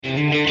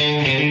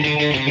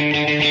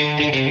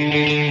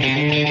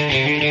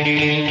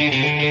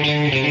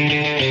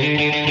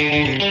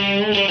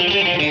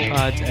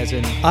iPhones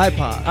and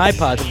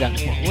iPods have gotten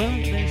small. Well,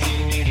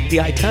 the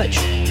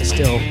iTouch is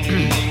still,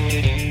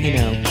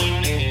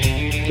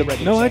 the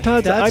regular. No, size.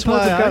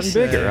 iPods have gotten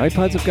bigger.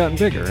 iPods have gotten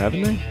bigger,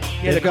 haven't they?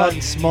 Yeah, they've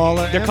gotten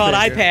smaller. They're and called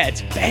bigger.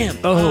 iPads. Bam.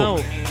 Oh.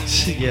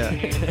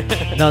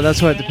 Yeah. No,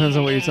 that's why it depends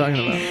on what you're talking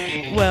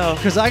about. Well,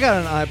 Because I got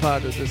an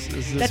iPod that is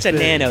this that's a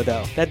big. Nano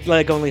though. That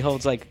only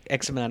holds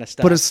X amount of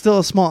stuff. But it's still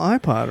a small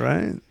iPod,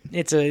 right?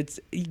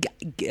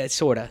 it's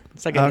sorta.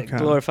 It's like Okay. a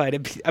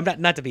glorified.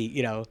 I'm not to be,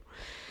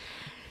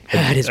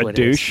 it is A what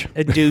douche.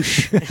 It is. A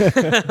douche.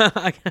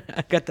 I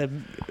got the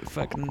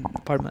fucking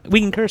pardon.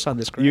 We can curse on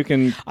this. Correct? You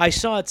can. I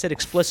saw it said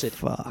explicit.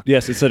 Fuck.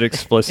 Yes, it said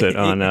explicit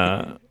on.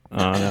 I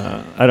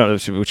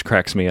don't know, which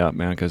cracks me up,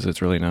 man, because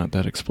it's really not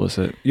that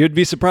explicit. You'd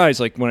be surprised.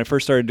 Like when I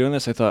first started doing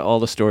this, I thought all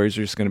the stories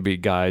are just going to be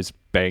guys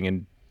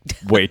banging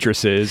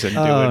waitresses and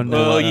Oh, doing.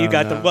 no. Oh, you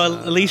got the. Well,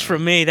 at least for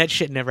me, that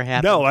shit never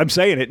happened. No, I'm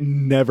saying it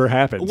never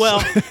happens.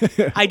 Well,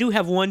 I do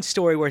have one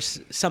story where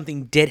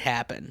something did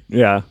happen,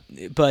 yeah.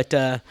 but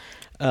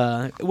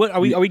what are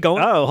we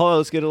going? Oh, hold on,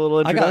 let's get a little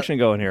introduction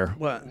going here.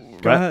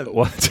 What? Go ahead.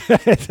 What?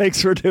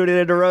 Thanks for tuning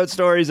into Road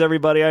Stories,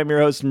 everybody. I'm your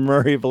host,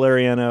 Murray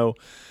Valeriano.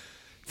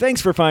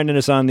 Thanks for finding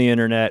us on the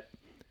internet.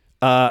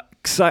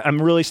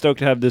 I'm really stoked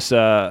to have this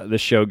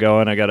show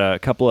going. I got a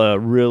couple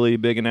of really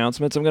big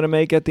announcements I'm going to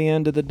make at the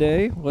end of the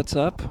day. What's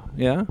up?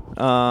 Yeah.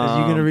 Are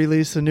you going to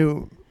release a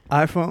new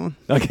iPhone?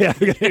 Okay,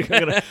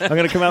 I'm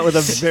gonna come out with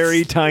a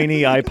very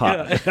tiny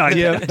iPod.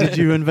 Yeah. Did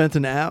you invent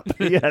an app?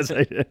 Yes,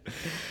 I did.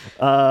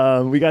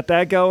 We got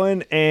that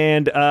going,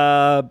 and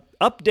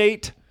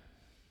update.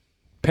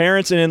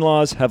 Parents and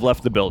in-laws have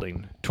left the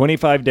building.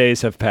 25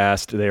 days have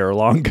passed. They are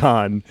long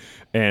gone,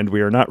 and we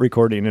are not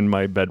recording in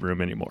my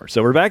bedroom anymore.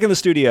 So we're back in the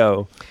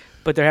studio.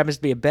 But there happens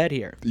to be a bed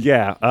here.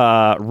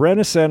 Yeah.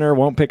 Rent-A-Center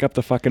won't pick up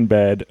the fucking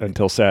bed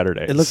until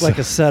Saturday. It looked like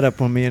a setup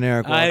when me and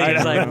Eric walked I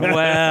was in. like,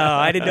 wow,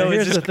 I didn't know.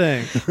 Here's It was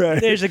the just, thing.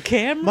 there's a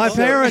camera. My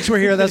parents were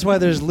here. That's why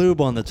there's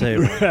lube on the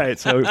table. Right,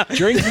 so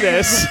drink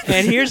this.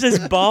 And here's this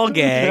ball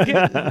gag.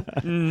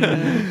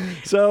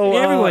 So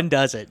Everyone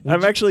does it.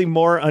 I'm actually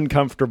more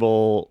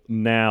uncomfortable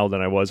now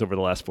than I was over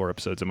the last 4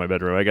 episodes in my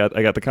bedroom. I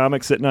got the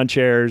comics sitting on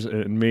chairs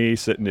and me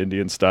sitting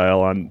Indian style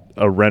on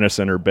a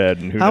Rent-A-Center bed.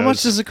 And How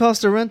much does it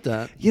cost to rent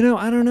that?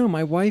 I don't know.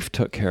 My wife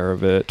took care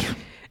of it.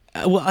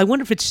 Well, I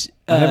wonder if it's.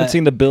 I haven't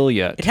seen the bill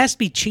yet. It has to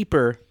be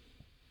cheaper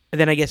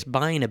than, I guess,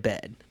 buying a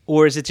bed.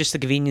 Or is it just the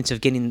convenience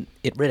of getting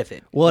rid of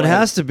it? Well, it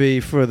has to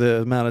be for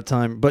the amount of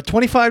time. But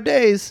 25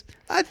 days,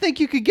 I think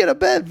you could get a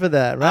bed for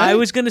that, right? I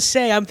was gonna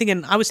say. I was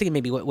thinking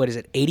maybe what is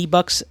it?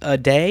 $80 a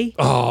day?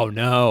 Oh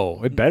no!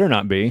 It better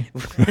not be.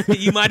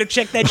 You might have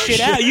checked that shit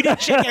out. You didn't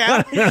check it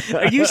out.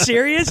 Are you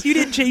serious? You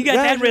didn't. You got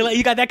that real.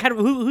 You got that kind of.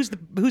 Who's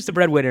the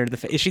breadwinner?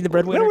 Is she the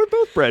breadwinner? No, we're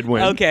both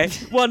breadwinners. Okay.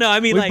 Well, no. I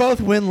mean, we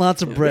both win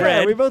lots of bread.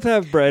 Yeah, we both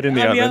have bread in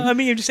the oven. I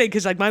mean, you're just saying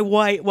because like my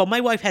wife. Well,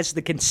 my wife has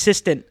the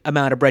consistent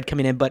amount of bread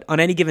coming in, but on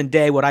any given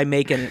day, what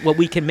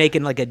we can make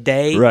in like a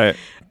day, Right.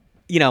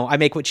 I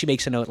make what she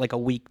makes in like a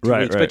week, 2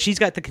 Right, weeks. right. But she's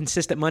got the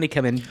consistent money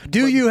coming.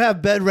 Do you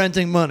have bed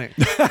renting money?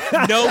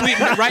 No,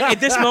 right at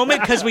this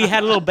moment because we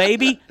had a little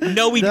baby.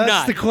 No, we do That's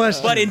not. the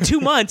question. But in 2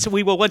 months,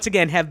 we will once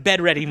again have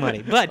bed ready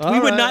money. But we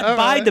would not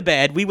buy the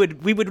bed. We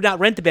would not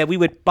rent the bed. We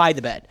would buy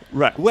the bed.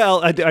 Right.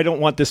 Well, I don't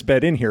want this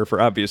bed in here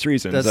for obvious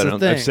reasons. That's the I'm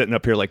thing. sitting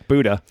up here like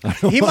Buddha.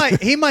 He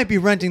might be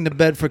renting the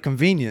bed for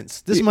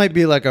convenience. This might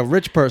be like a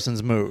rich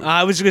person's move.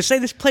 I was going to say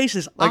this place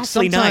is Like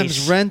awfully sometimes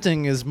nice.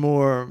 renting is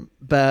more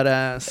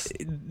badass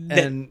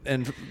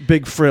and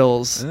big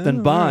frills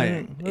than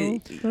buying.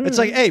 It's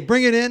like, hey,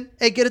 bring it in.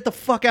 Hey, get it the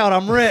fuck out.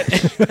 I'm rich.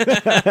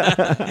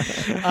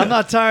 I'm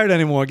not tired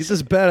anymore. Get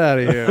this bed out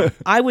of here.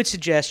 I would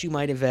suggest you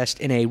might invest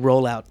in a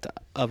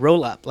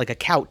roll-up, like a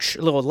couch,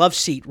 a little love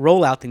seat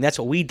roll-out thing. That's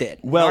what we did.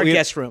 Well, our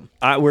guest room.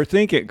 We're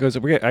thinking because I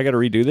got to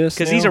redo this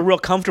Because now. these are real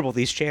comfortable.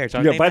 These chairs.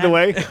 Aren't Yeah. they, By the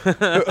Matt?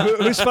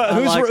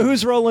 way,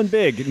 who's rolling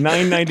big?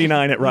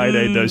 $9.99 at Rite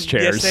Aid. Those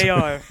chairs. Yes, they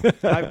are.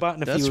 I've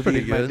bought a That's few of pretty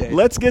these in my good. day.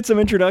 Let's get some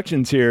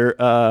introductions here.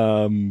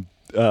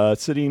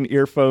 Sitting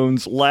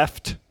earphones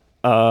left.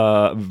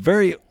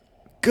 Very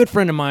good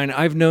friend of mine.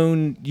 I've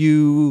known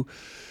you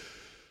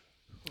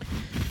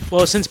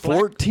Well, since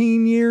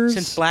 14 years.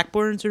 since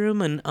Blackburn's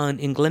room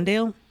in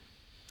Glendale.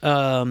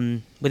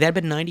 Would that have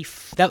been 90?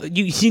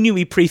 You knew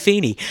me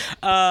pre-Feeney.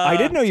 I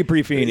did know you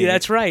pre-Feeney.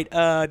 That's right.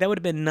 That would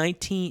have been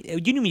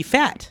 19. You knew me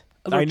fat,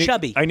 a little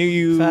chubby. I knew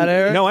you. Fat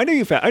Eric? No, I knew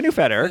you fat. I knew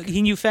Fat Eric.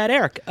 He knew Fat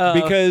Eric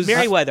Because-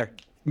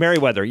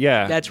 Merriweather.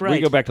 Yeah. That's We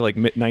right. go back to like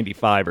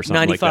 95 or something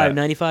 95, like that.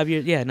 95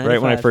 years. Yeah, 95.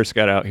 Right when I first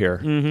got out here.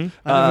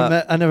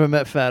 I never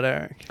met Fat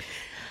Eric.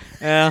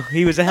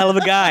 He was a hell of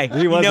a guy.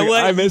 He was. You know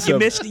what? I miss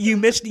him. You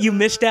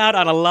missed out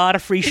on a lot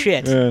of free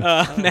shit.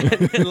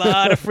 A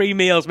lot of free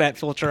meals, Matt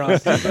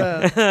Fulchiron.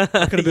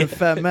 Could have been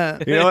Fat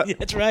Matt. You know what?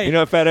 That's right. You know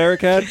what Fat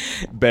Eric had?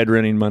 Bed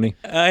renting money.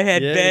 I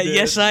had Yeah, bed. you did.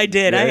 Yes, I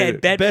did. I Yeah, had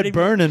bed. Bed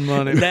burning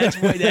money.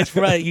 That's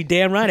right. You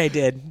damn right I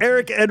did.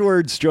 Eric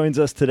Edwards joins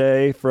us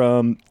today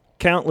from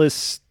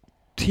countless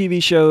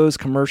TV shows,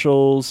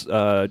 commercials.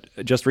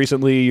 Just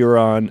recently, you were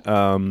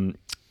on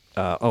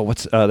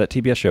what's that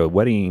TBS show?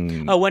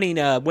 Wedding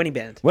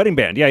Band. Wedding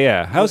Band.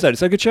 Yeah. How's that? Is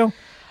that a good show?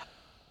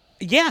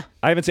 Yeah,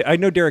 I haven't seen. I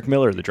know Derek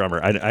Miller, the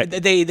drummer.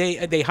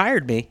 They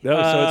hired me. Oh,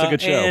 so it's a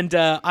good show. And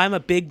I'm a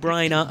big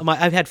Brian.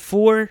 I've had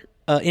 4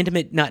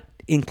 intimate, not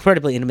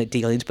incredibly intimate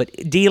dealings, but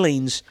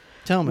dealings.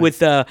 Tell me.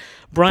 With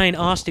Brian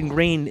Austin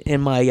Green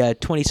in my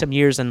 20-some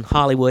years in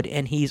Hollywood,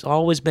 and he's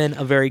always been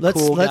a very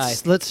cool guy.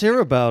 Let's hear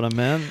about him,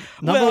 man.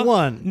 Number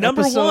one.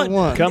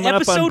 Coming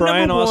up on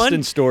Brian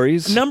Austin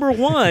stories. Number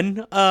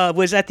 1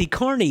 was at the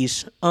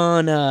Carnies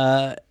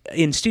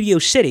in Studio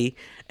City,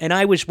 and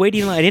I was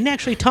waiting in line. I didn't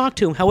actually talk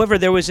to him. However,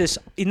 there was this,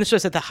 and this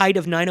was at the height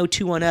of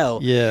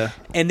 90210. Yeah.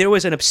 And there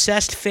was an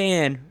obsessed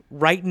fan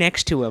right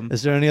next to him.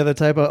 Is there any other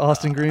type of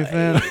Austin Green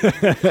fan?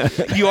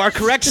 You are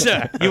correct,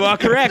 sir. You are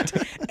correct.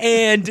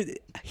 And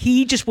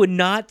he just would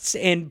not.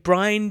 And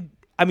Brian,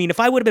 I mean,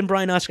 if I would have been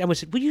Brian Austin, I would have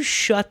said, will you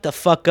shut the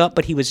fuck up?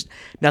 But he was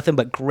nothing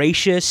but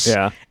gracious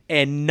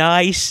and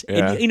nice.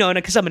 Yeah. And, and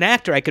because I'm an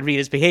actor, I could read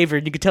his behavior.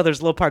 And you could tell there's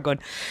a little part going,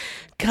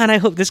 God, I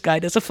hope this guy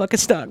doesn't fucking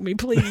stalk me,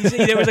 please.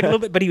 There was like a little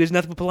bit, but he was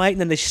nothing but polite. And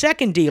then the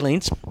second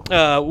dealings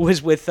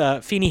was with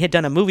Feeney had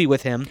done a movie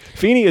with him.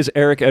 Feeney is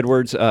Eric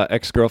Edwards'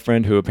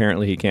 ex-girlfriend, who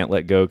apparently he can't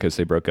let go because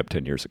they broke up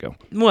 10 years ago.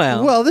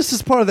 Well, this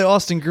is part of the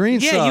Austin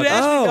Green Yeah, saga. you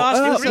asked me the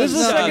Austin Green This is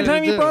the saga. second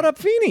time you brought up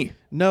Feeney.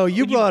 No,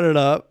 you brought it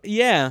up.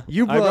 Yeah.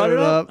 You brought it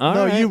up. All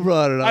No, right. you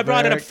brought it up. I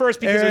brought it up Eric. first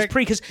because it was Eric,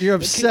 pre. Because you're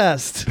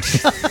obsessed.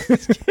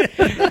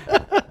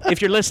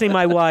 if you're listening,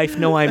 my wife,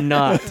 no, I'm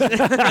not.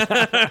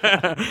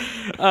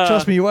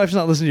 Trust me, your wife's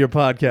not listening to your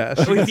podcast.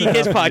 It would be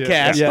his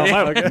podcast.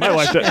 Yeah, my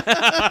wife.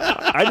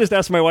 I just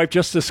asked my wife,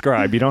 just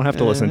subscribe. You don't have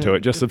to listen to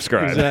it. Just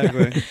subscribe.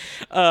 Exactly.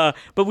 But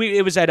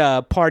it was at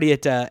a party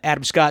at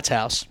Adam Scott's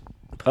house.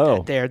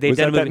 Oh, There, was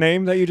that movie.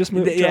 name that you just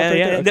moved?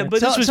 Yeah. But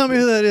Tell, this was tell me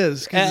who that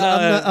is, because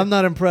I'm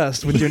not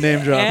impressed with your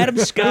name drop. Adam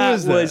Scott Who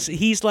is that? was.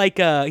 He's like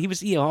he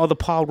was all the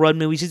Paul Rudd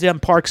movies. He's on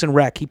Parks and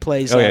Rec. He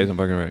plays. Oh yeah, he's on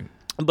Parking Right.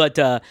 But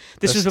this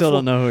was still before,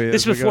 don't know who he is,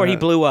 This but was go before he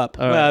ahead. blew up.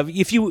 All right.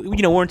 If you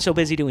weren't so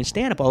busy doing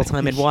stand up all the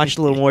time and watched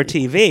a little more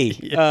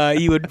TV,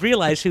 you would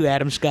realize who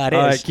Adam Scott is.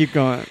 All right, keep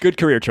going. Good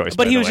career choice.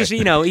 But by he the was way. just he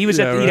was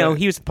Yeah, at right.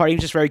 he was at the party. He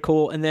was just very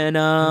cool. And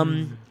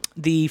then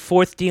the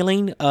fourth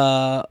dealing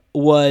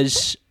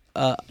was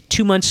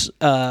 2 months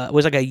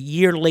was like a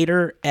year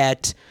later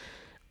at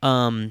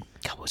God,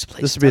 what was the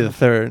place? This would be the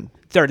third.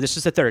 This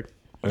is the third.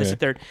 This is the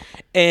third.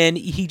 And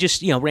he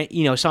just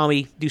saw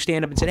me do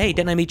stand up and said, "Hey,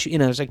 didn't I meet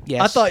you?" I was like,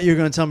 "Yes." I thought you were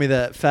going to tell me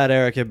that Fat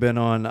Eric had been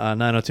on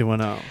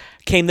 90210.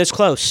 Came this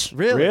close.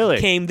 Really?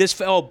 Came this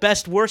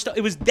best worst.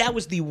 That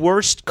was the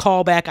worst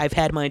callback I've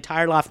had my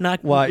entire life.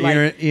 Not Why?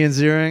 like, Ian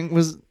Ziering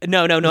was.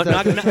 No,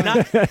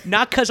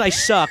 not because I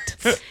sucked.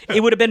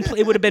 It would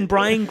have been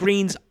Brian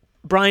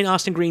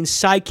Austin Green's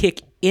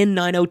sidekick in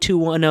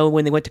 90210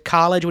 when they went to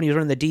college when he was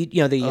running the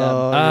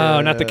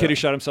not the kid who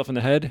shot himself in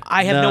the head.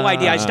 I have no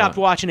idea. I stopped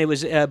watching. It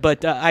was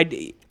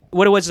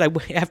what it was is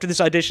after this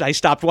audition I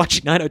stopped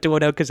watching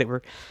 90210 because they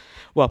were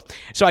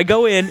so I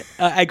go in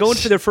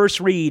for their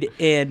first read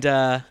and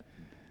I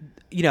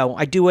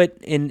do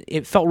it and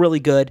it felt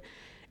really good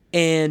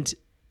and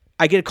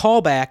I get a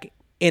call back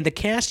and the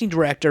casting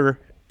director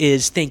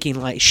is thinking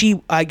like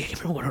I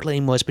can't remember what her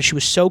name was, but she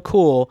was so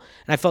cool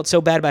and I felt so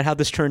bad about how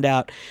this turned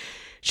out.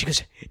 She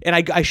goes, and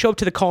I show up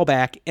to the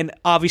callback, and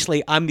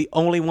obviously I'm the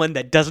only one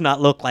that does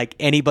not look like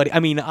anybody. I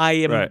mean, I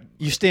am. Right.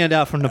 You stand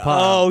out from the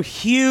pile. Oh,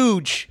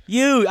 huge.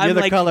 You're I'm the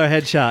like, color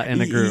headshot in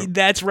the group.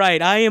 That's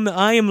right. I am a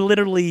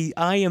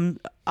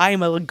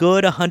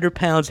good 100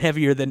 pounds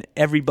heavier than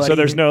everybody. So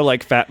there's no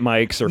like Fat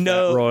Mikes or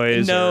Fat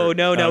Roys. No.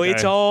 Okay.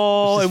 It's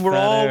all, This is and we're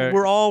Fat all Eric.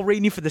 we're all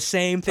reading for the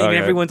same thing. Okay.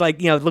 Everyone's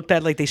like, looked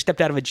at like they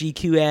stepped out of a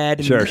GQ ad,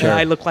 and Sure.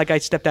 I look like I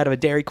stepped out of a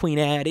Dairy Queen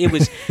ad. It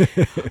was,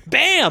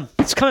 bam,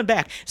 it's coming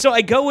back. So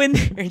I go in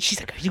there, and she's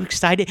like, "Are you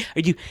excited?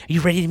 Are you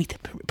ready to meet the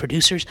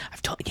producers?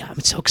 I'm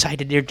so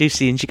excited to introduce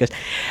you." And she goes,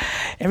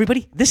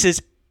 "Everybody, this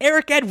is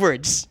Eric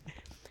Edwards,"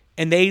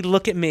 and they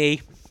look at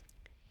me,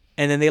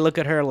 and then they look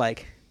at her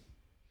like,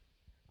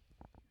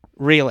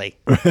 really?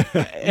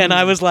 And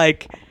I was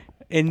like,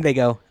 and they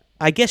go,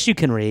 "I guess you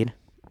can read."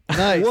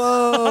 Nice.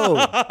 Whoa!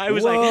 I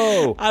was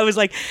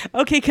like,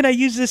 "Okay, can I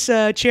use this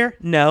chair?"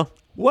 No.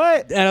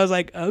 What? And I was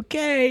like,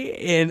 "Okay."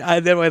 And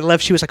then when I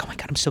left, she was like, "Oh my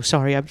God, I'm so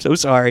sorry. I'm so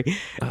sorry."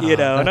 And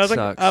I was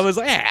sucks.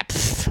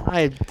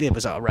 it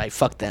was all right.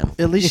 Fuck them.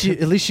 At least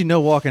you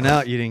know walking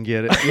out you didn't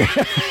get it.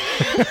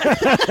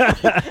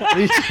 At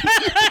least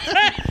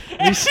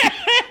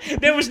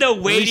There was no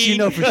waiting. At least you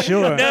know for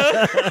sure.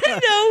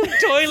 no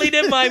toiling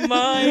in my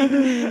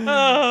mind.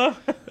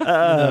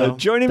 Oh,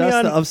 Joining me That's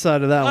on the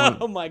upside of that one.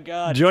 oh my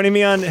God. Joining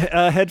me on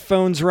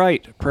Headphones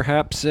Right,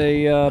 perhaps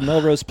a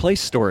Melrose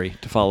Place story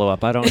to follow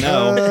up. I don't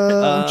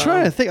know. I'm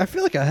trying to think. I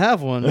feel like I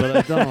have one, but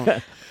I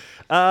don't.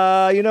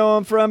 You know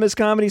him from his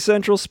Comedy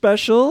Central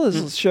special,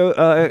 his show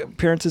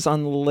appearances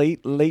on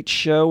Late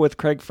Show with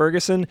Craig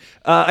Ferguson.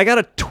 I got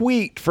a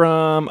tweet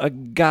from a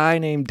guy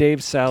named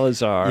Dave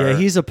Salazar. Yeah,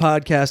 he's a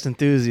podcast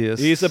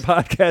enthusiast. He's a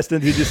podcast,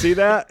 and did you see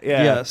that?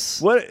 Yeah.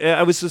 Yes. What?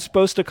 I was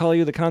supposed to call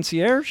you the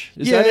Concierge.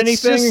 Is that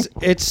anything?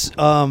 It's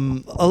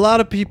a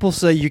lot of people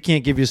say you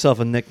can't give yourself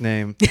a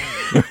nickname,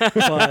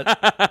 but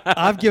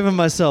I've given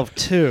myself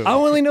two. I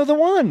only know the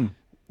one.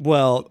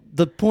 Well,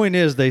 the point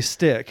is they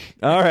stick.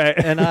 All right.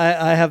 And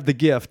I have the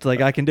gift. Like,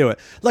 I can do it.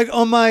 Like,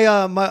 on my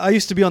I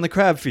used to be on the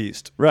Crab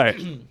Feast. Right.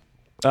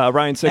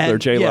 Ryan Sickler,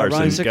 Jay Larson.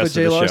 Ryan Sickler, guest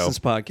Jay of the Larson's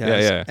show.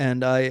 podcast. Yeah.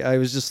 And I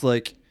was just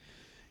like,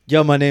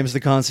 yo, my name's the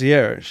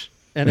Concierge.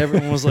 And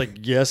everyone was like,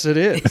 yes, it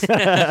is.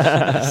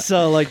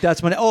 So, like,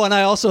 that's my... Oh, and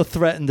I also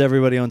threatened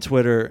everybody on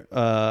Twitter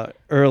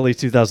early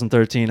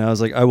 2013. I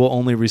was like, I will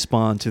only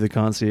respond to the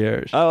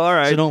Concierge. Oh, all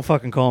right. So don't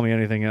fucking call me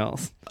anything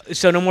else.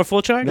 So no more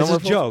Fulchiron? It was a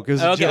joke. It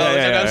was a Okay, joke.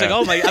 I was like,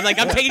 oh my!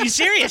 I'm taking you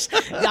serious.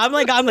 I'm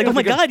like, oh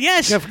my God,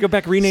 yes. You have to go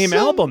back rename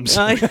albums.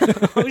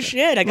 Oh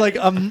shit!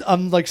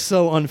 I'm like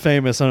so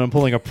unfamous, and I'm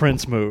pulling a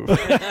Prince move.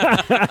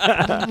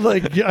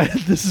 Like,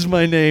 this is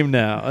my name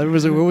now. What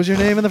was your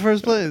name in the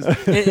first place?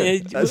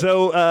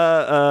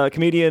 So,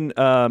 comedian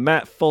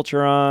Matt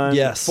Fulchiron,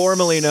 Yes.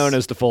 formerly known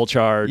as the Full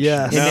Charge,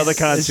 Yes. now the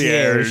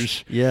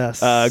Concierge. Yes.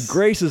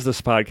 graces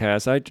this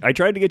podcast. I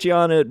tried to get you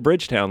on at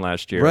Bridgetown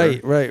last year.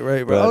 Right.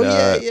 But, Oh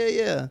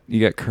yeah.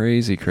 You got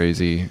crazy.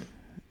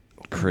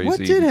 What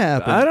did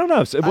happen? I don't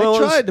know. Well, I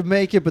tried to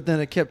make it, but then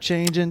it kept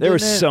changing. there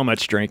was didn't it? so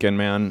much drinking,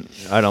 man.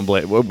 I don't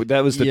blame. Well,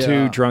 that was the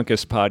two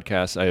drunkest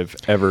podcasts I've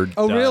ever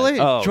Oh, done. really?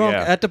 Oh, Drunk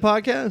yeah. at the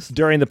podcast?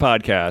 During the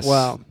podcast.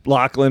 Wow.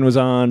 Lachlan was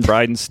on,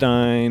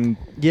 Bridenstine,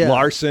 Yeah.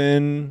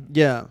 Larson,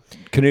 Yeah.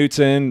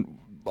 Knutson,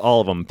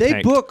 all of them. They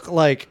tanked. book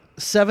like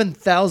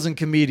 7,000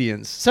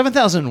 comedians,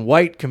 7,000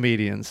 white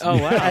comedians. Oh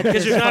wow!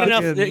 Because there's not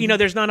enough. Fucking-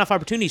 There's not enough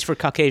opportunities for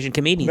Caucasian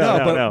comedians.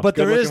 No. But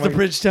there Good is the looking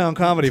Bridgetown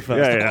Comedy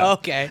Festival Yeah.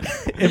 Okay.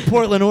 in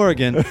Portland,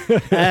 Oregon,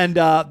 and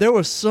there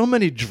were so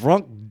many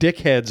drunk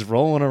dickheads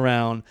rolling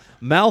around,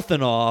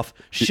 mouthing off,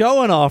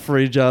 showing off for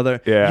each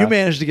other. Yeah. You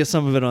managed to get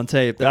some of it on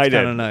tape. That's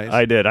kind of nice.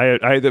 I did.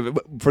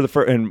 For the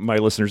first, and my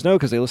listeners know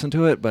because they listen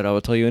to it, but I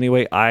will tell you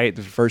anyway.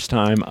 The first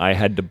time I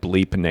had to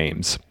bleep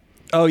names.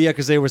 Oh yeah,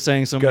 because they were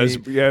saying so many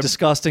 'Cause, yeah.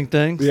 disgusting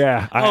things.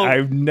 Yeah, Oh.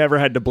 I've never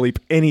had to bleep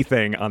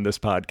anything on this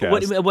podcast.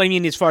 What do you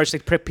mean as far as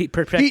like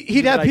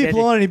He'd have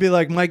people on and he'd be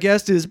like, my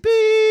guest is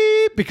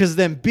beep, because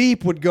then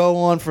beep would go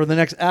on for the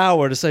next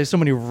hour to say so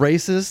many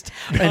racist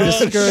and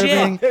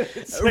disturbing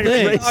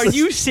things. Are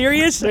you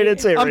serious? They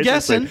didn't say I'm racist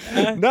guessing.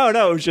 thing. No,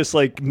 it was just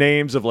like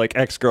names of like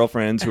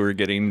ex-girlfriends who were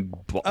getting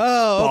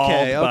Oh,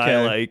 okay, balled by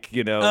okay. like,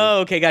 Oh,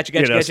 okay,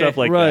 gotcha. stuff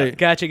like Right. that.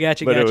 Gotcha.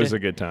 But it was a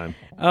good time.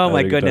 Oh my Had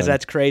a good goodness, time.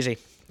 that's crazy.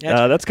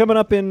 That's coming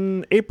up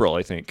in April,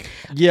 I think.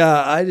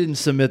 Yeah, I didn't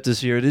submit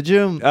this year. Did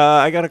you?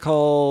 I got a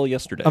call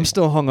yesterday. I'm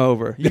still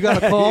hungover. You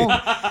got a call?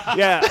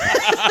 Yeah.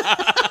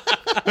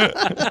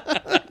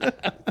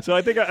 So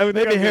I think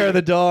Maybe hair of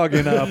the dog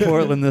in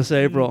Portland this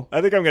April.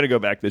 I think I'm going to go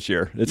back this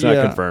year. It's not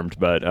Yeah. confirmed,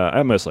 but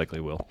I most likely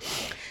will.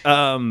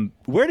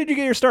 Where did you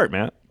get your start,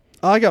 Matt?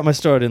 I got my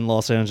start in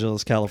Los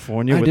Angeles,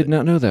 California. I with did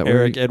not know that.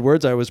 Eric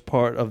Edwards. I was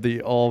part of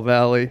the All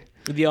Valley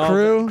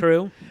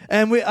crew.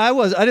 And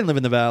I didn't live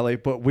in the Valley,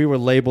 but we were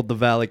labeled the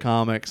Valley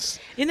Comics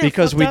Isn't that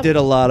because fucked we up? did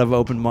a lot of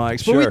open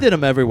mics. But we Sure. did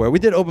them everywhere. We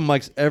did open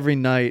mics every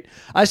night.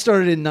 I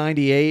started in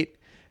 98,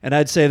 and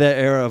I'd say that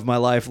era of my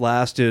life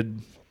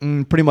lasted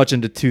pretty much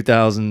into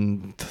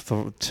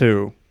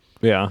 2002.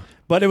 Yeah.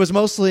 But it was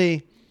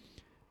mostly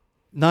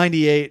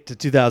 98 to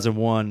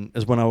 2001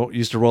 is when I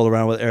used to roll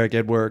around with Eric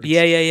Edwards.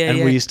 Yeah.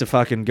 And we used to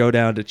fucking go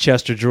down to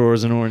Chester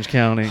Drawers in Orange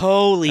County.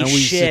 Holy and we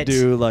shit! used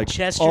to do like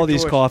Chester all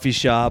these Drawers. coffee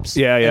shops.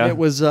 Yeah. And it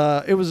was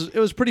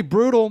pretty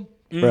brutal,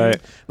 Right.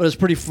 but it was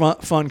pretty fun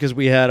because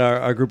we had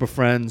our group of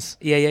friends.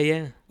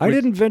 Yeah. I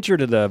didn't venture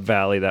to the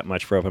Valley that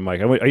much for open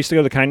mic. I used to go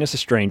to the Kindness of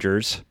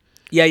Strangers.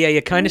 Yeah.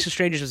 Kindness of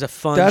Strangers was a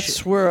fun.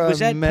 That's where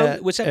I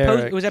met was that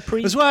Eric. was that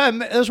pre? That's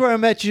where I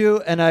met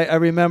you, and I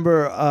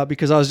remember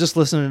because I was just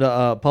listening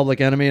to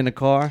Public Enemy in the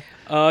car.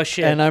 Oh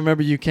shit! And I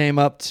remember you came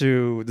up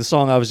to the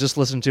song I was just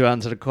listening to out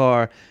into the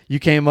car. You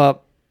came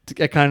up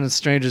to Kind of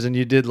Strangers and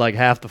you did like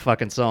half the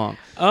fucking song.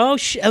 Oh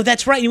shit! Oh,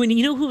 that's right. You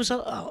know who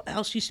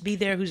else used to be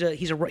there?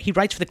 He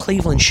writes for the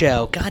Cleveland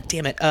show. God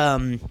damn it.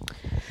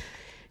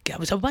 God, it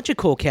was a bunch of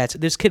cool cats.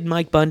 There's kid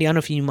Mike Bundy. I don't know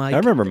if you Mike. I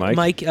remember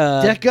Mike.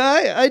 That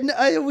guy,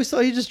 I always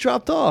thought he just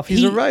dropped off.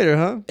 He's a writer,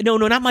 huh? No,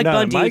 not Mike No,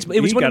 Bundy. Mike- it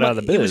was he one got of out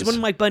of the it was biz. one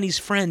of Mike Bundy's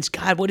friends.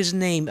 God, what is his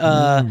name?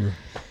 Oh,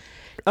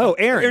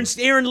 Aaron.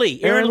 Aaron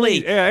Lee. Aaron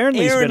Lee. Yeah, Aaron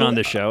Lee's been on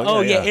the show. Oh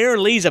Yeah.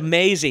 Aaron Lee's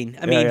amazing.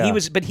 I mean, Yeah.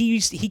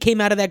 he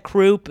came out of that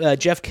group.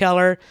 Jeff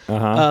Keller.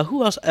 Uh-huh.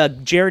 Who else?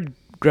 Jared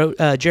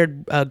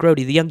Jared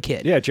Grody, the young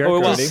kid. Yeah, Jared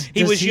well, Grody.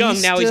 he was young.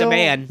 Now he's a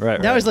man.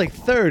 Right. Now he's like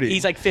 30.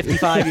 He's like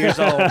 55 years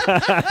old.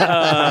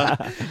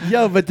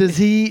 Yo, but is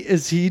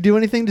he do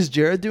anything? Does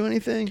Jared do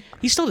anything?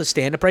 He still does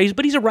stand-up, right?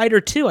 But he's a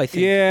writer too, I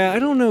think. Yeah, I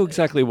don't know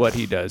exactly what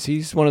he does.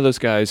 He's one of those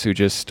guys who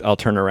just I'll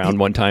turn around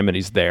one time and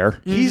he's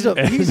there. He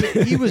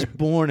was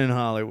born in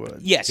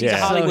Hollywood. Yes, he's a Yeah.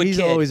 Hollywood So he's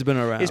kid. always been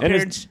around. His And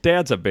parents. his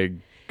dad's a big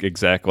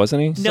exec,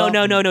 wasn't he?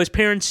 No. His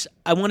parents.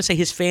 I want to say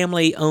his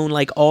family owned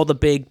like all the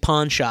big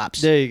pawn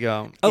shops. There you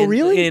go. Oh,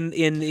 really? In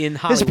His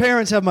Hollywood.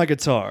 parents have my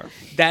guitar.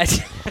 That's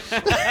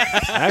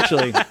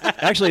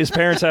Actually, his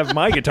parents have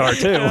my guitar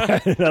too. Now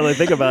that I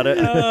think about it.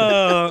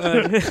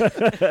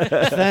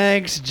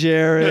 Thanks,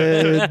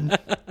 Jared.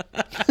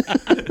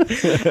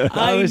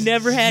 I was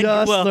never had.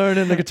 just Well,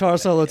 learning the guitar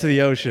solo to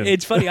the ocean.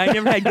 it's funny. I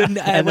never had good.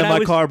 and then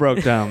my car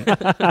broke down.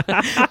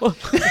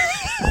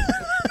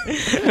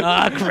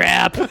 Ah,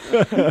 crap.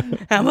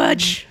 How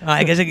much? Oh,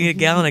 I guess I get a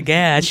gallon of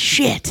gas.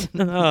 Shit.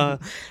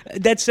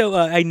 That's so.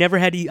 I never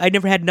had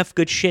enough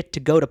good shit to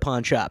go to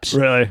pawn shops.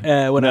 Really?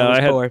 When I was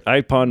poor.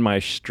 I pawned my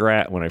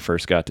Strat when I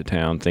first got to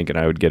town, thinking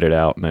I would get it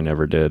out, and I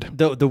never did.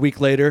 The week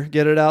later,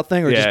 get it out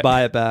thing, or just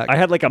buy it back. I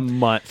had like a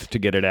month to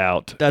get it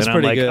out. That's and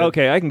pretty I'm like, good.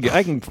 Okay,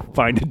 I can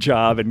find a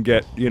job and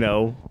get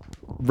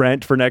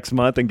rent for next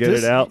month and get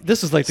it out.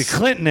 This was like the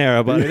Clinton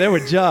era, buddy. There were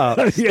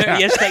jobs. Yeah.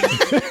 Yes,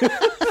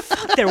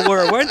 there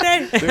were, weren't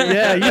they?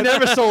 Yeah, you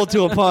never sold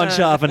to a pawn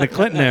shop in the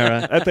Clinton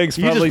era. That thing's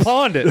You probably just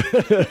pawned it.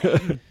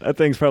 that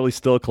thing's probably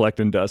still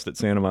collecting dust at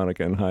Santa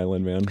Monica and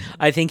Highland, man.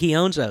 I think he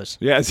owns those.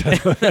 Yeah.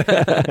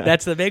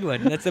 That's the big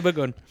one. That's the big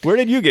one. Where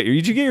did you get?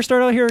 Did you get your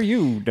start out here?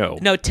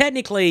 No,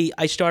 technically,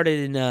 I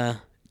started in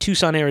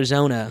Tucson,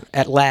 Arizona,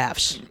 at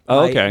Laughs.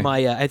 Oh, okay.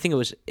 I think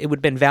it would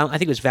have been I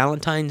think it was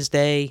Valentine's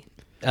Day,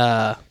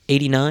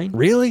 '89.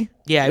 Really?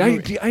 Yeah.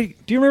 Do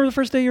you remember the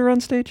first day you were on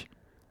stage?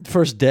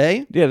 First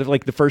day? Yeah,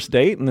 like the first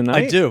date and the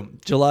night. I do.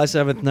 July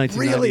 7th, 1998.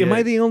 Really? Am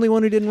I the only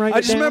one who didn't write I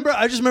it just down? remember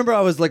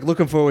I was like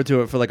looking forward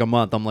to it for like a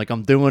month.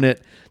 I'm doing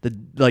it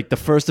the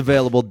first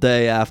available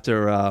day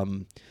after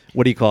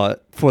what do you call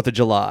it? 4th of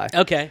July.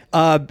 Okay.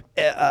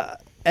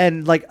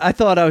 And like I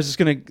thought I was just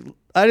gonna.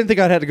 I didn't think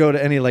I'd had to go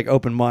to any like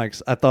open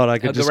mics. I thought I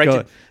could just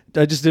go.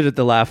 I just did it at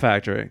the Laugh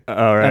Factory.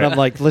 All right. And I'm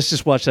like, let's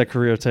just watch that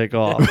career take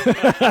off on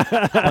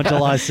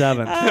July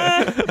 7th.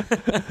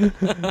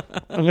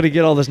 I'm gonna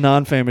get all this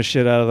non-famous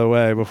shit out of the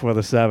way before the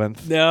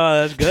 7th.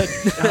 No, that's good.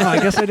 Oh, I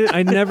guess I did.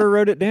 I never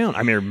wrote it down.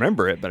 I mean, I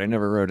remember it, but I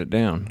never wrote it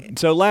down.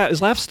 So,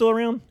 is Laugh still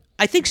around?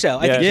 I think so.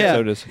 I think Yeah,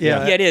 so it is.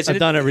 yeah, it is. I've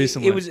done it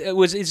recently.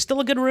 It's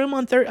still a good room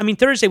on Thursday. I mean,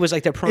 Thursday was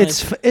like their prime.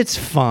 It's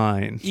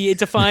fine. Yeah,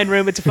 it's a fine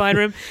room. It's a fine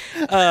room.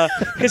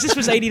 Because this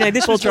was '89.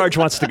 This Full was Charge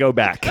wants to go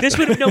back. This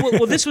would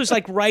well. This was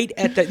like right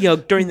at the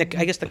during the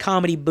I guess the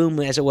comedy boom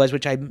as it was,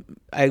 which I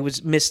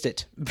missed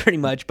it pretty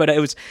much. But it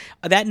was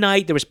that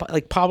night there was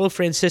like Pablo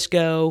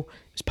Francisco,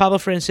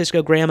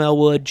 Graham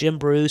Elwood, Jim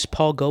Bruce,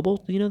 Paul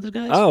Goebel. Do you know those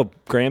guys? Oh,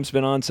 Graham's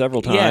been on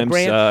several times. Yeah,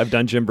 Graham. I've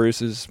done Jim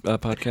Bruce's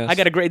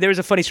podcast. There was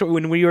a funny story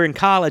when we were in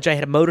college. I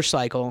had a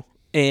motorcycle,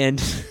 and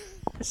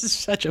this is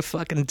such a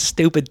fucking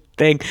stupid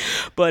thing,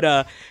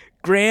 but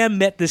Graham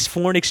met this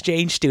foreign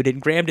exchange student.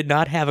 Graham did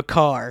not have a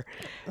car,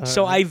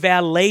 so I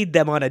valeted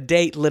them on a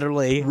date.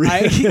 Literally,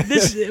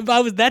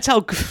 that's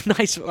how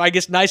nice. I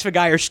guess nice of a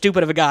guy or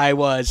stupid of a guy I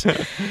was.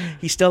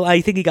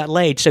 I think he got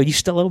laid. So you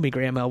still owe me,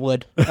 Graham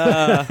Elwood.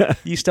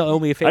 You still owe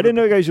me a favor. I didn't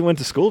know you guys went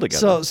to school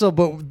together.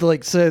 But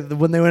like, say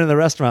when they went in the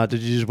restaurant,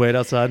 did you just wait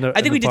outside?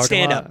 I think we did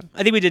stand up.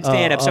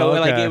 So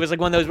like okay. it was like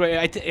one of those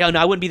where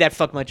I wouldn't be that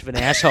fuck much of an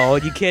asshole. Are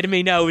you kidding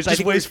me? No, it was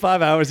Just waste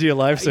 5 hours of your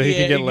life so he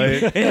can get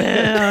laid.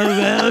 Yeah,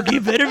 well,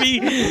 it better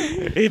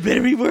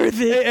be worth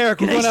it. Hey,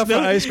 Eric, we're going out for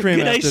ice cream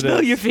Can I after smell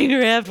this. your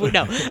finger after?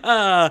 No.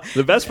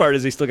 The best part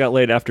is he still got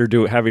laid after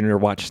having her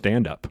watch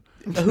stand up.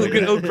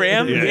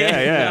 Graham?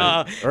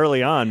 Yeah.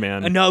 Early on,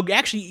 man. No,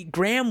 actually,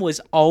 Graham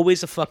was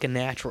always a fucking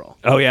natural.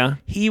 Oh yeah.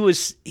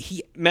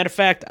 Matter of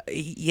fact,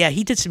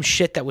 he did some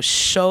shit that was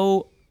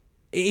so.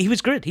 He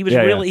was good. He was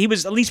he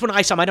was, at least when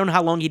I saw him, I don't know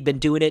how long he'd been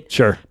doing it.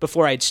 Sure.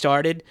 Before I had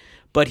started.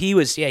 But he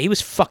was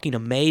fucking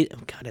amazing. Oh,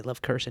 God, I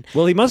love cursing.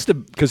 Well, he must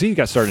have, because he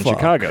got started in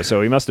Chicago,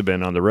 so he must have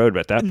been on the road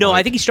at that point. No,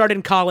 I think he started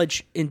in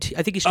college. I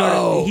think he started.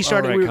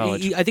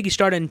 College. I think he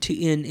started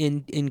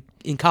in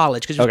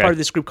college because he was part of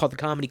this group called the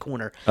Comedy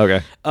Corner.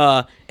 Okay.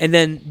 And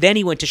then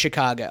he went to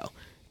Chicago.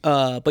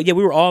 But yeah,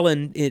 we were all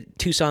in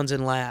Tucson's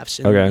and Laughs,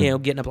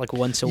 and getting up like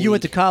once a week. You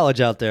went to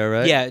college out there,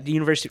 right? Yeah, the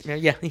University of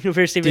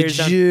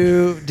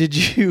Arizona.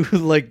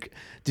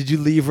 Did you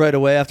leave right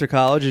away after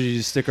college, or did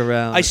you stick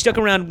around? I stuck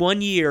around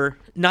 1 year,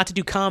 not to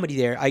do comedy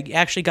there. I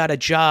actually got a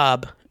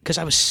job because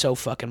I was so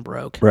fucking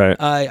broke. Right.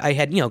 I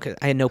had 'cause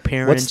I had no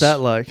parents. What's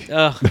that like?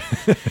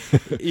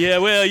 Yeah,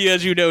 well,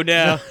 as you know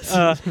now,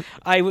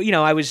 I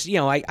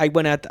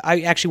went out.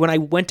 When I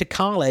went to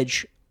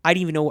college, I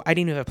didn't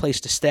even have a place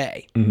to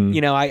stay.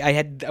 Mm-hmm.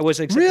 I was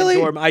accepted Really?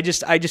 dorm. I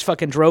just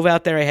fucking drove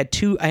out there. I had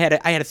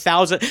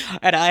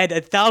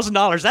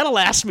 $1,000. That'll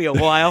last me a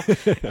while.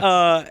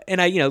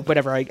 And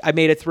I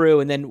made it through.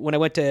 And then when I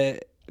went to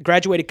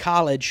graduated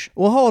college,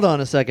 Well, hold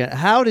on a second.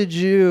 How did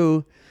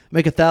you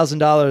make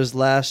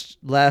 $1,000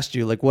 last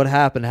you? Like, what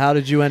happened? How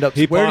did you end up?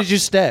 Where did you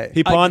stay?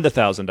 He pawned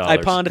 $1,000. I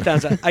pawned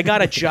 $1,000. I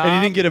got a job. And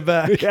he didn't get it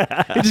back.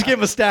 He just gave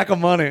him a stack of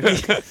money.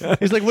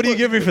 He's like, "What do you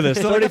give me for this?"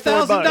 They're like,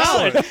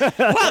 $1,000.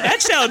 Wow,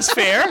 that sounds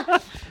fair.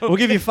 We'll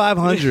give you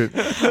 $500.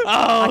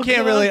 I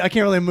can't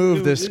really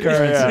move this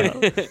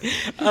currency.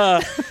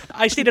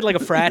 I stayed at like a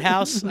frat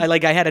house.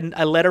 I had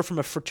a letter from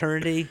a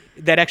fraternity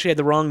that actually had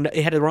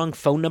the wrong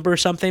phone number or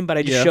something, but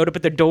I just showed up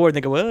at their door and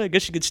they go, "Well, I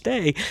guess you could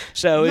stay."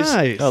 So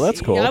nice. Oh,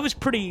 that's cool. I was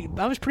pretty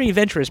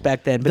adventurous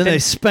back then. But then they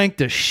spanked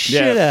the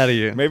shit out of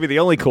you. Maybe the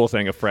only cool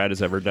thing a frat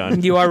has ever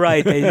done. You are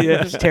right.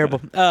 It's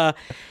terrible.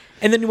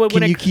 And then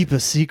can you keep a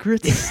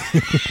secret?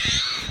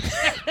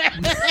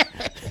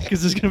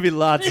 Because there's gonna be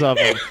lots of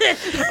them.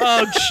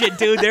 Oh shit,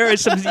 dude!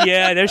 There's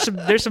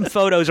some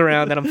photos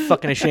around that I'm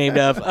fucking ashamed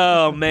of.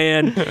 Oh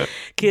man,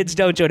 kids,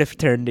 don't join a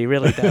fraternity.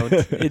 Really don't.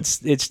 It's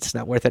just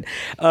not worth it.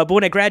 But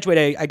when I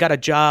graduated, I got a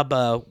job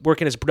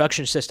working as a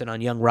production assistant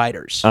on Young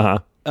Riders,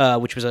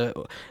 which was a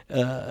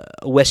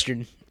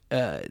western.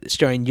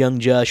 Starring young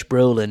Josh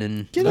Brolin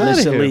and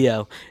Melissa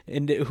Leo,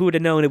 and who would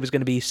have known it was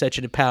going to be such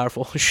a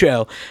powerful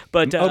show?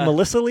 But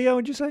Melissa Leo,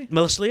 would you say?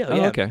 Melissa Leo,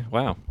 yeah. Okay,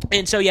 wow.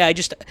 And so I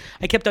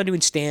kept on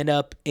doing stand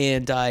up,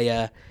 and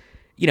I,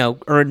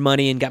 earned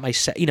money and got my,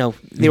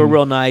 they were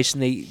real nice,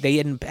 and they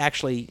ended up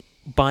actually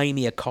buying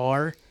me a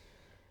car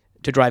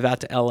to drive out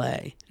to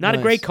L.A. Not a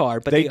great car,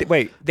 but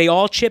they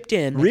all chipped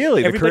in.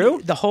 Really? The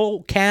crew? The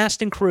whole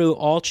cast and crew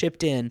all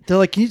chipped in. They're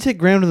like, "Can you take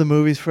Graham to the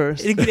movies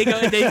first?" They go,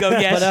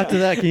 yes. But after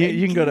that,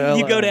 you can go to L.A.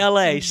 You go to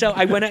L.A. So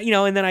I went,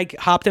 and then I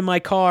hopped in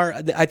my car.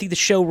 I think the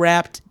show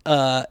wrapped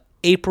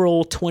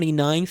April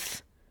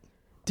 29th.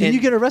 Did you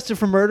get arrested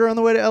for murder on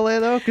the way to L.A.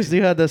 though? Because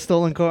you had the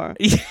stolen car.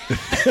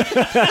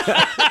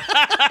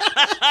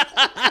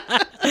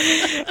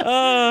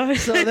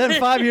 So then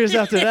 5 years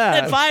after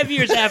that. 5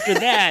 years after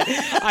that,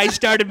 I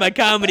started my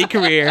comedy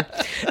career.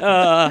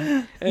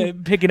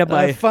 Picking up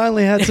my... I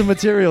finally had some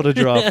material to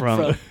draw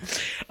from.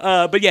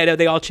 But yeah, no,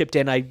 they all chipped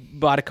in. I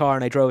bought a car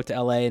and I drove it to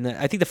L.A. And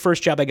I think the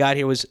first job I got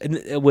here was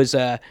I was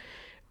a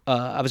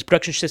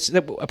production assistant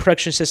at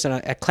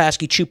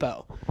Klasky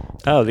Chupo.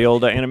 Oh, the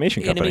old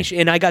animation company.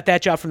 And I got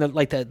that job from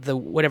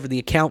the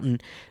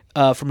accountant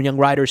from Young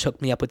Riders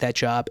hooked me up with that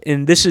job.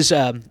 And this is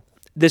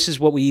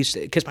what we used to,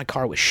 because my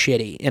car was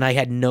shitty and I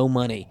had no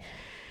money.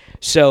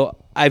 So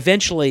I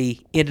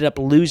eventually ended up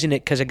losing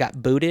it because I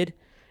got booted.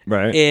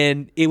 Right.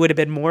 And it would have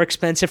been more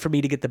expensive for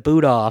me to get the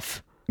boot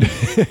off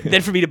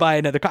than for me to buy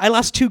another car. I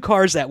lost 2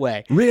 cars that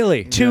way.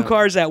 Really? 2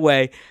 cars that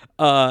way.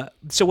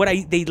 So what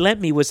they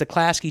lent me was the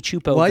Klasky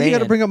Chupo Why van. you got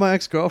to bring up my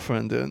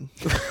ex-girlfriend, dude?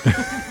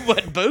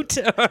 What, boot?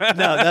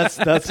 No, that's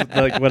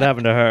like what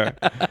happened to her,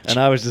 and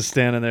I was just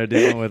standing there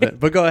dealing with it.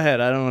 But go ahead,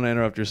 I don't want to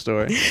interrupt your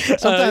story.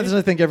 Sometimes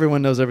I think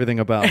everyone knows everything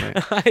about me,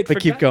 but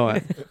keep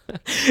going.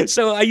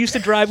 So we used to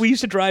drive the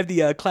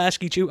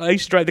Klasky Chupo. I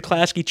used to drive the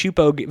Klasky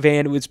Chupo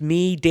van. It was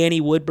me, Danny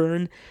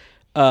Woodburn,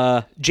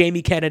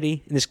 Jamie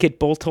Kennedy, and this kid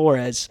Bull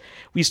Torres.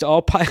 We used to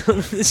all pile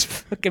this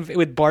fucking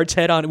with Bart's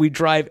head on it. We'd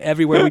drive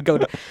everywhere. We'd go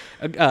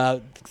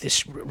to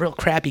this real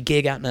crappy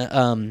gig out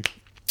in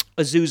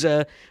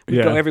Azusa.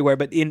 We'd go everywhere,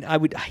 but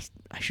now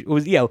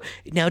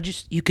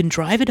just you can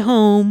drive it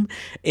home,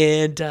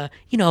 and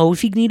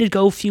if you need to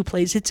go a few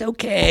places, it's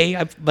okay.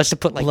 I must have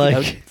put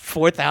like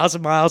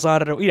 4,000 miles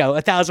on it,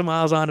 1,000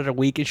 miles on it a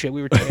week and shit.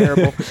 We were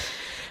terrible.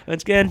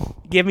 Once again,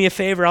 give me a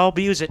favor, I'll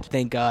abuse it.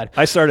 Thank God.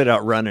 I started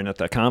out running at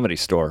the Comedy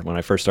Store. When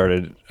I first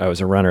started, I was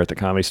a runner at the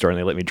Comedy Store, and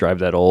they let me drive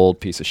that old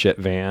piece of shit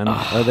van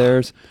of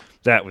theirs.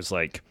 That was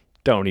like,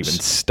 don't even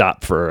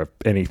stop for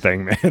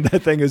anything, man.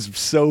 That thing is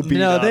so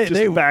beat up.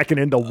 They backing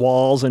into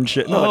walls and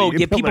shit.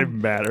 Nobody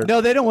even matter. No,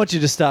 they don't want you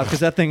to stop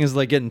because that thing is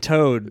like getting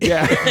towed.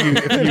 Yeah.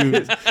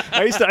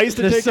 I used to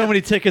There's take so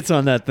many tickets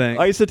on that thing.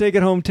 I used to take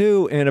it home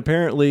too, and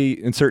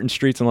apparently in certain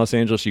streets in Los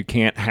Angeles, you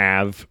can't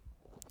have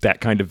that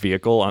kind of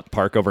vehicle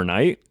park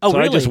overnight. Oh, so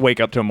really? I just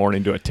wake up to a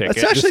morning to a ticket.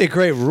 That's actually a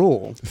great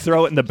rule.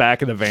 Throw it in the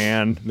back of the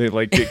van. They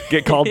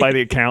get called by the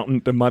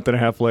accountant a month and a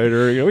half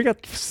later. We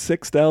got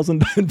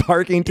 6,000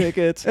 parking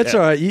tickets. That's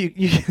all right.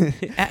 You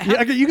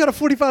got a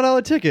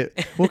 $45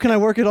 ticket. Well, can I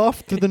work it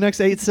off through the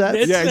next 8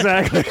 sets? Yeah,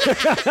 exactly.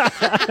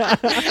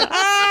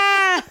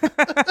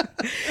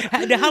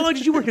 Now, how long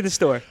did you work at the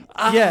store?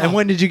 Yeah, and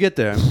when did you get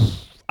there?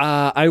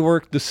 I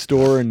worked the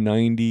store in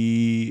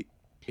 98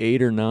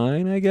 or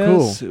 9, I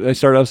guess. Cool. I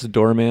started off as a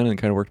doorman and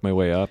kind of worked my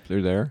way up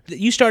through there.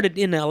 You started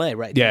in L.A.,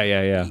 right?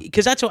 Yeah.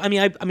 Because that's what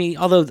I mean.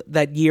 Although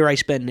that year I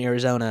spent in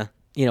Arizona,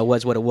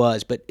 was what it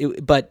was, but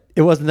it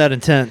wasn't that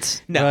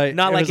intense. No, right?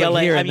 not like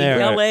L.A. I mean,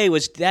 L.A.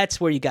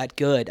 that's where you got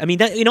good. I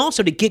mean, and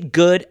also to get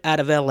good out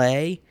of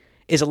L.A.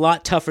 is a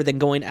lot tougher than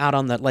going out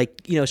on the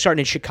starting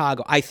in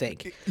Chicago, I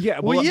think.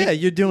 Yeah, well,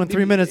 you're doing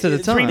 3 minutes at a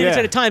time. 3 minutes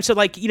at a time. So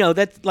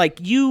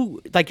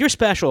you're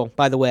special.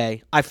 By the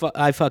way, I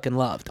fucking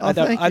loved. Oh, I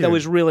thought it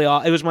was really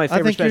it was my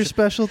favorite. I think you're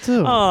special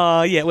too.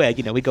 Oh yeah, well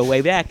we go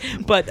way back.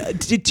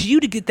 But to you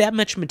to get that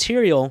much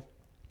material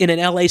in an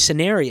LA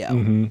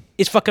scenario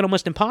is fucking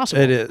almost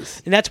impossible. It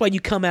is. And that's why you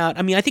come out.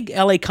 I mean, I think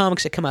LA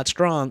comics that come out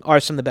strong are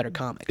some of the better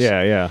comics.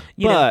 Yeah.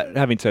 You But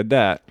having said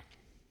that,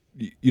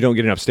 you don't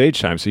get enough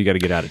stage time, so you got to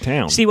get out of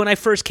town. See, when I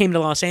first came to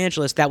Los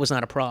Angeles, that was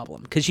not a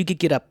problem because you could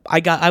get up.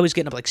 I was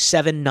getting up like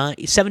 7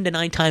 to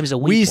 9 times a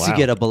week. We used to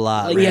get up a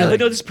lot. Yeah, really. but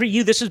no, this is pre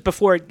you. This is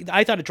before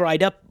I thought it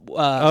dried up.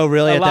 Oh,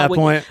 really? a At lot that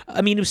point?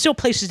 I mean, there was still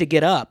places to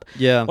get up.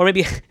 Yeah. Or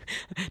maybe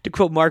to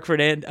quote Mark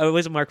Fernandez. Oh, it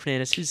wasn't Mark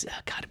Fernandez. Who's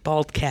God,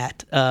 bald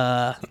cat.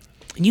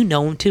 You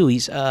know him too.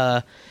 He's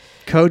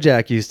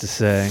Kojak used to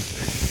say.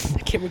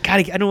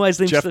 I don't know why his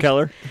name's Jeff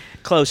Keller?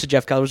 Close to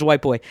Jeff Keller. It was a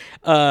white boy.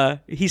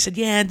 He said,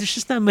 "Yeah, there's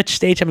just not much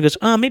stage time." He goes,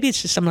 "Oh, maybe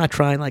it's just I'm not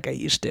trying like I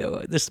used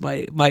to. This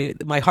my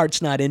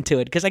heart's not into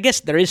it because I guess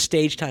there is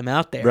stage time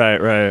out there,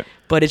 Right.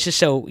 But it's just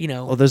so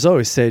Well, there's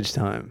always stage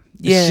time.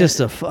 Yeah. It's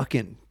just a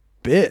fucking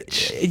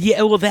bitch.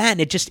 Yeah, well, that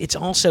and it's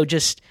also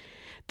just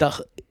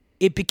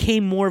it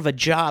became more of a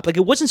job. Like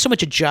it wasn't so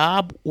much a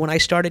job when I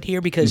started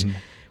here because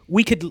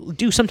we could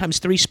do sometimes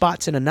 3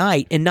 spots in a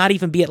night and not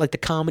even be at like the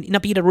comedy,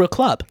 not be at a real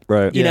club,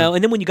 Right. You know.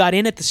 And then when you got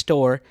in at the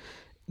store,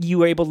 you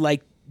were able to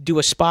like do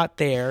a spot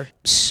there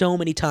so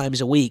many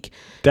times a week.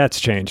 That's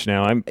changed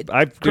now.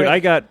 I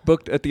got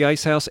booked at the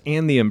Ice House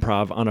and the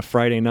Improv on a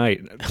Friday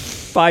night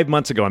 5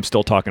 months ago. I'm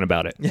still talking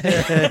about it.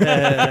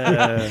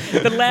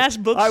 The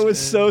last book I was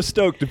so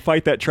stoked to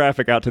fight that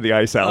traffic out to the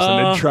Ice House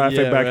and then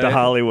traffic back to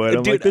Hollywood.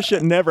 I'm Dude, like, this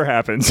shit never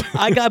happens.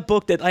 I got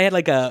booked at. I had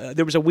like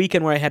there was a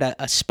weekend where I had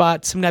a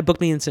spot. Some guy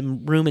booked me in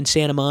some room in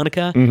Santa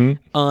Monica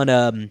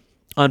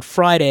on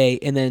Friday,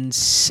 and then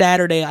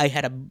Saturday I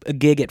had a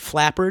gig at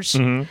Flappers.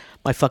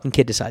 My fucking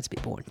kid decides to be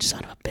born.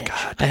 Son of a bitch!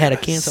 God, I had to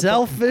cancel.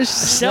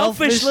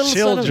 Selfish little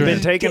children. son of a Been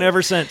taken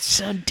ever since.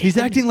 Son, He's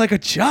acting like a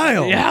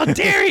child. How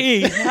dare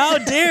he? How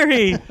dare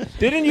he?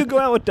 Didn't you go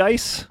out with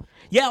Dice?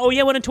 Yeah. Oh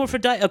yeah. Went on tour for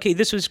Okay,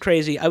 this was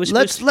crazy. I was.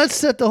 Let's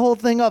set the whole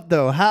thing up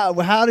though.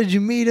 How did you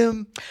meet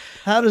him?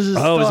 How does this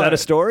start? Is that a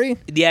story?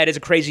 Yeah, it is a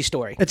crazy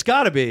story. It's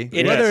got to be,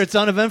 It whether is. it's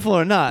uneventful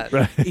or not.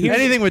 Right.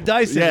 Anything with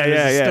Dice is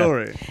a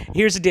story.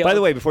 Here's the deal. By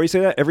the way, before you say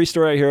that, every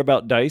story I hear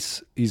about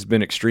Dice, he's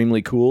been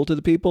extremely cool to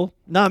the people.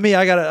 Not me.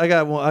 I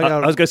got one.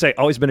 I was going to say,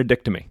 always been a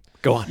dick to me.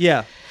 Go on.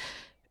 Yeah.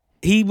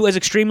 he was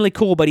extremely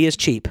cool, but he is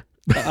cheap.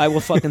 I will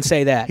fucking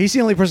say that. He's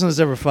the only person that's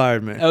ever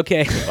fired me.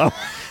 Okay.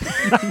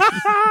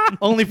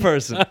 Only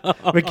person.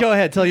 But go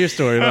ahead, tell your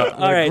story about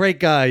what a great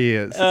guy he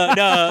is.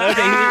 No.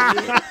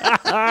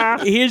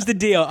 Okay. Here's the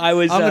deal. I'm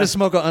going to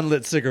smoke an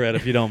unlit cigarette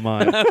if you don't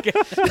mind. Okay.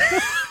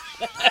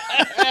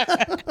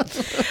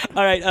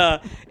 All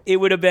right. It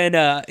would have been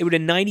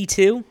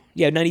 92.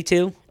 Yeah,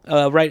 92.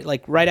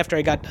 Right after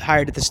I got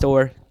hired at the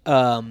store.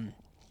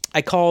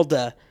 I called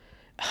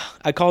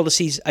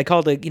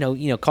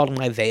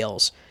my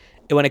Veils.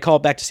 And when I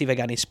called back to see if I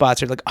got any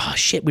spots, they're like, "Oh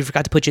shit, we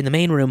forgot to put you in the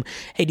main room.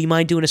 Hey, do you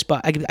mind doing a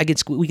spot?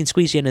 We can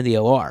squeeze you into the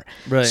OR."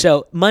 Right.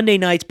 So Monday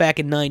nights back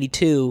in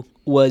 '92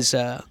 was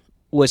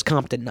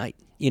Compton night.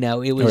 You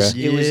know, it was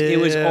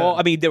all.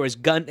 I mean, there was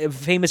gun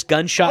battles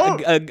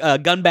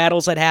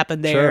that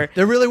happened there. Sure.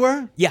 There really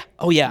were? Yeah.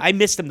 Oh yeah. I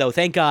missed them though.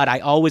 Thank God. I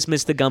always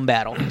missed the gun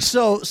battle.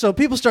 So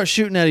people start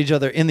shooting at each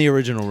other in the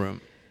original room.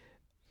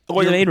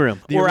 Or the main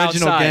room. The or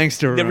original outside.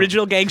 gangster room. The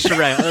original gangster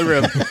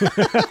room.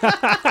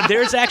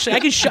 There's actually, I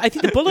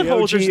think the bullet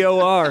holes are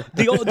OGOR.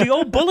 the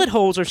old bullet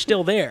holes are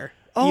still there.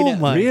 Oh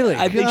my really?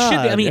 God. They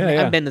should be. I mean, Yeah. I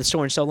haven't been to the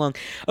store in so long.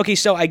 Okay,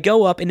 so I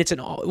go up and it's an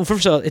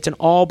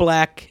all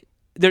black.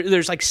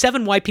 There's like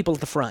 7 white people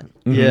at the front.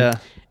 Yeah.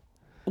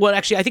 Well,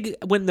 actually, I think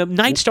when the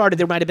night started,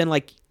 there might have been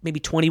like maybe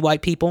 20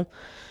 white people.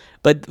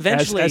 But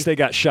eventually, As they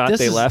got shot,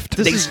 they left.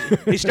 they This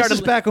started.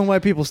 is back when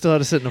white people still had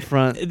to sit in the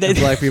front and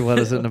black people had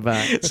to sit in the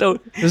back. So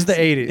This is the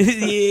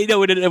 80s. No,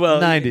 well,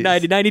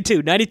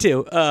 90s.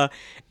 92.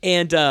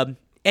 And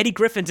Eddie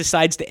Griffin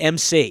decides to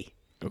MC.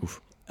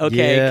 Oof.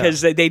 Okay, Yeah.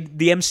 because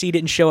the MC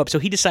didn't show up, so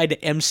he decided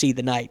to MC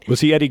the night. Was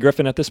he Eddie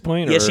Griffin at this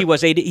point? Yes, or? he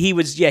was. He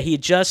was. Yeah, he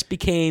had just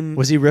became.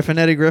 Was he riffing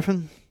Eddie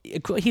Griffin?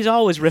 He's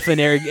always riffing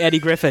Eddie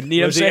Griffin.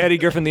 You know Was what he I'm saying? Eddie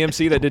Griffin, the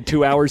MC that did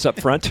 2 hours up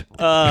front?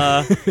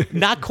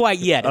 Not quite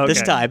yet at this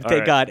Okay, time, all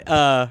thank right.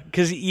 God.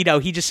 Because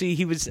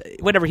he was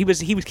whatever he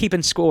was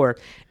keeping score,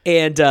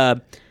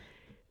 and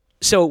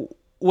so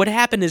what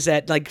happened is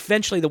that like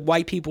eventually the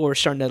white people were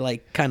starting to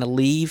like kind of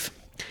leave.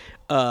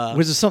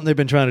 Which is something they've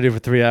been trying to do for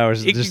 3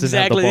 hours. And Exactly, just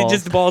didn't have the balls.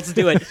 just the balls to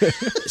do it.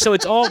 So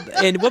it's all,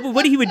 and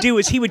what he would do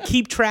is he would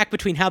keep track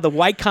between how the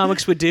white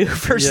comics would do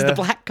versus Yeah. the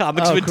black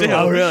comics Oh, would cool. do.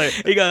 Oh, really?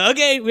 You go,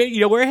 okay,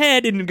 we're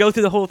ahead, and go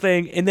through the whole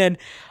thing, and then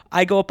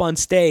I go up on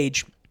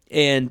stage,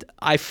 and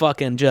I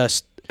fucking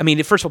just, I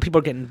mean, first of all, people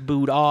are getting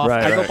booed off.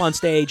 Right, I go right. up on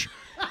stage.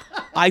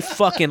 I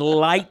fucking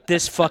light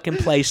this fucking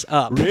place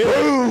up.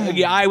 Really?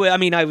 Yeah, I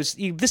mean, this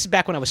is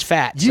back when I was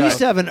fat. You used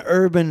to have an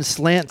urban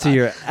slant to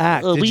your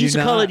act. Did we you used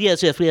to call not? it,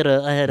 yes, I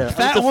had a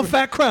Fat on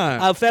fat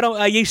crime.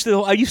 I used to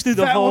do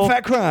the Fat whole on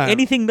fat crime.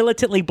 anything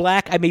militantly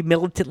black. I made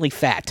militantly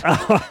fat.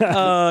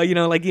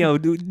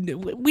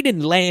 We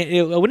didn't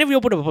land. Whenever you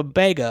open up a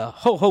bag of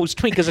ho-hos,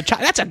 twinkers,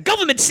 that's a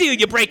government seal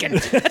you're breaking.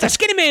 That's a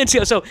skinny man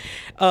seal. So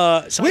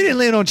we didn't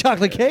land on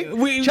chocolate cake.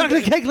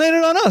 Chocolate cake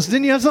landed on us.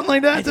 Didn't you have something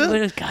like that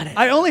too? Got it.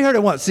 I only heard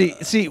it once.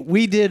 See,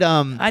 we did.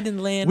 I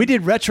didn't land. We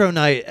did retro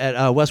night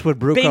at Westwood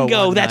Bruco.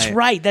 Bingo. one That's night.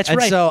 right. That's and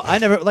right. So I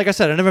never, like I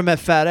said, I never met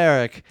Fat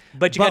Eric.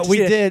 But you got to we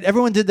see it. did.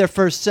 Everyone did their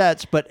first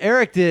sets, but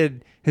Eric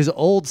did his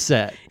old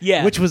set.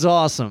 Yeah. which was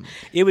awesome.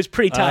 It was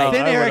pretty tight.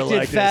 Then I Eric would've did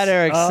liked Fat this.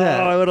 Eric's set.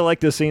 I would have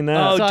liked to have seen that.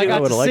 Oh, So I dude. got I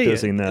would to have liked see to have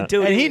it. seen that.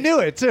 Dude, And he knew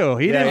it too.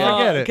 He didn't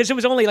forget it. because it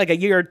was only like a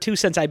year or two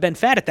since I'd been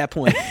fat at that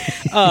point.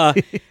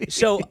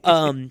 So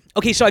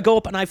I go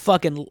up and I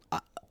fucking.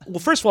 Well,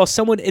 first of all,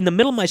 someone in the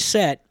middle of my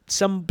set,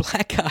 some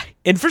black guy,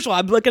 and first of all,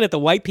 I'm looking at the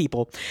white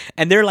people,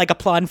 and they're like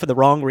applauding for the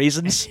wrong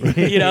reasons,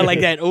 like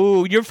that.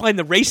 Oh, you're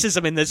finding the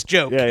racism in this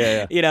joke,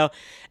 Yeah.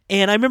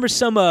 And I remember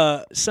some,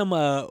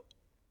 and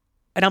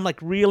I'm like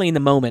really in the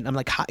moment. I'm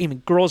like, even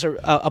girls are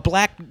a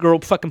black girl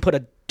fucking put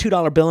a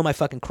 $2 bill in my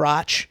fucking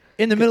crotch.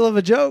 In the middle of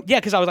a joke. Yeah,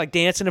 because I was like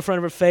dancing in front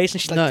of her face, and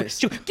she's like, Nice.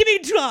 "Give me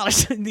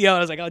 $2." I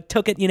was like, I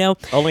took it,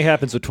 Only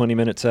happens with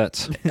 20-minute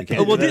sets. You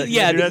can't Well, do that.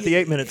 yeah, You do that at the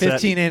 8-minute set.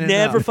 15 ain't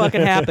Never enough.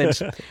 fucking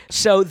happens.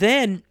 So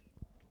then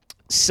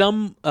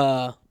some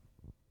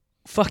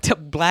fucked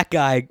up black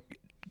guy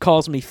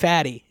calls me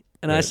fatty.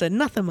 And I said,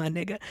 nothing, my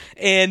nigga.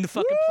 And the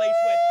fucking place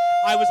went,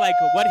 I was like,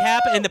 what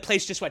happened? And the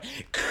place just went.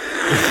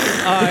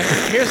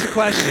 Here's the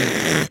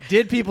question: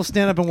 did people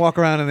stand up and walk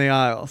around in the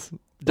aisles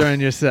during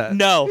your set?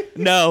 No.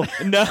 All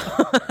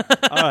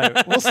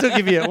right, we'll still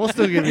give you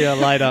a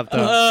light up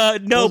though.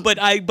 No, but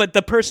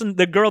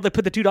the girl that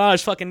put the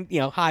 $2 fucking,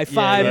 high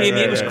five me.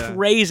 It was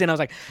crazy. And I was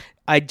like,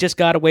 I just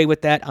got away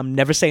with that. I'm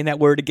never saying that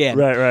word again.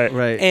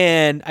 Right.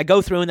 And I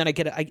go through and then I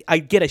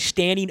get a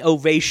standing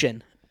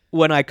ovation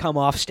when I come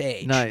off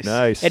stage.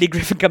 Nice. Eddie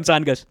Griffin comes on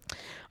and goes,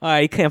 all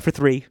right, count for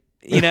 3.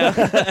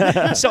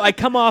 So I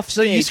come off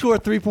So stage. you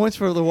scored 3 points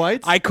for the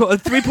whites. I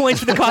 3 points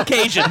for the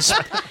Caucasians.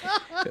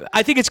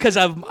 I think it's because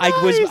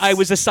I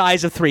was the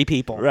size of 3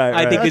 people. Right,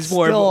 I think right. it's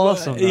more Still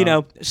awesome,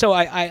 though. So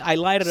I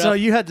light it So up.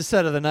 you had the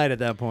set of the night at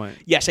that point.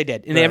 Yes, I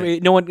did, and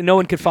Right. no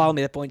one could follow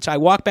me at that point. So I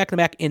walk back in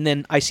the back, and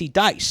then I see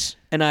Dice,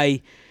 and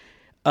I.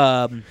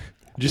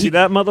 Did you see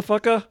that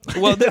motherfucker?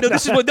 Well,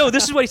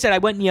 this is what he said. I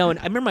went and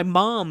I remember my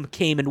mom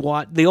came and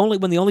watched the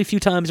only few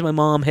times my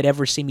mom had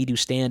ever seen me do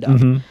stand up.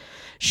 Mm-hmm.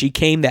 She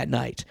came that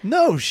night.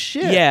 No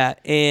shit. Yeah,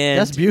 and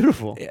That's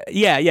beautiful.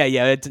 Yeah.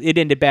 It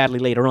ended badly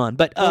later on,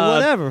 but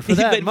whatever. For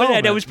that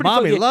moment, it was pretty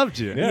Mommy cool. loved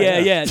you.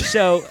 Yeah.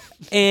 So,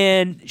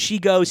 and she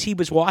goes, he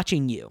was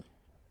watching you,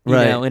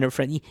 Right. and her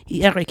friend,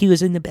 Eric, he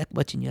was in the back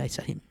watching you. I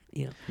saw him.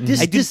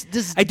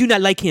 This, I do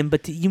not like him,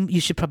 but you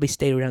should probably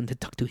stay around to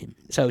talk to him.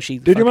 So she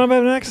Did your mom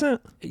have an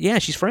accent? Yeah,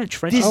 she's French.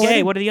 French This- is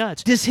gay. What are the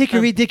odds? this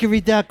hickory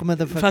dickory dock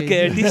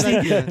motherfucker.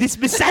 Fucker, this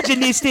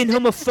misogynist and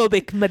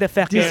homophobic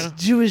motherfucker. This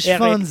Jewish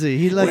Eric. Fonzie.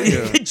 He liked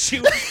you.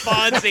 Jewish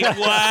Fonzie.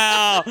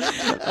 Wow.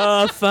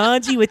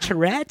 Fonzie with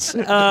Tourette's.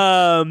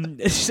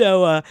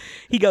 So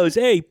he goes,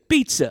 hey,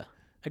 pizza.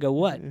 I go,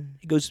 what?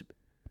 He goes,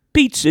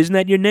 pizza. Isn't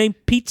that your name?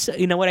 Pizza.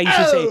 You know what I used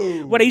to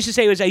say? What I used to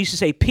say was I used to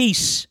say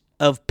piece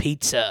of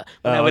pizza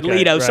when I would okay.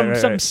 lead out Right,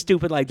 something right.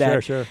 stupid like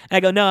that. Sure. And I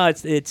go, no,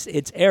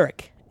 it's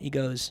Eric. He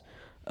goes,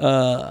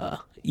 are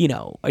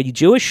you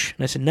Jewish?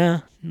 And I said,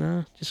 nah,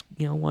 just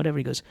whatever.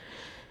 He goes,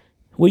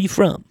 where you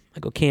from? I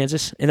go,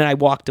 Kansas. And then I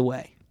walked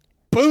away.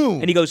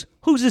 Boom. And he goes,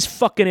 who's this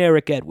fucking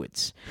Eric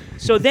Edwards?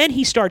 So then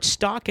he starts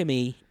stalking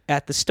me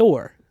at the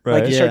store. Right.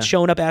 Like he starts Yeah.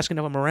 showing up asking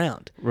if I'm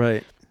around.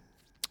 Right.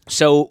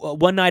 So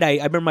one night I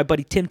remember my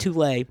buddy Tim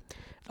Toulay.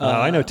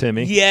 I know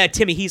Timmy. Yeah,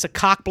 Timmy. He's a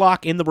cock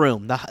block in the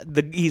room.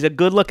 He's a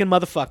good-looking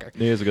motherfucker.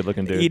 He is a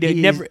good-looking dude.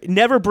 You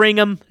never bring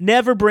him.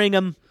 Never bring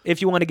him if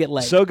you want to get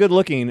laid. So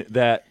good-looking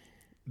that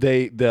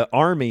the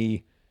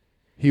army,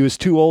 he was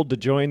too old to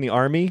join the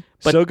army.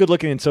 But- so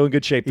good-looking and so in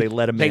good shape, they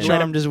let him They in. let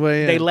Charmed his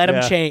way in. They let him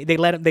Yeah. change. They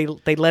let him. They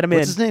let him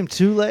What's in. his name?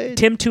 Toulay?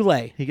 Tim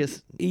Toulay. He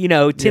gets.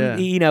 Tim.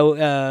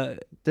 Yeah.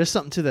 There's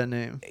something to that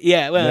name.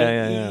 Yeah,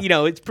 well,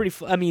 Yeah. it's pretty.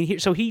 I mean,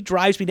 so he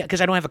drives me down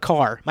because I don't have a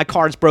car. My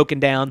car's broken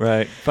down.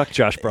 Right. Fuck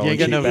Josh Brolin. You ain't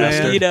got cheap no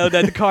bastard.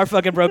 van. The car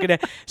fucking broken down.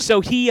 So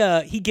he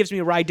gives me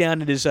a ride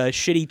down in his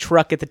shitty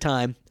truck at the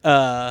time.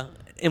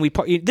 And we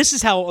park. This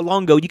is how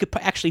long ago you could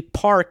actually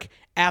park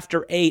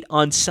after 8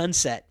 on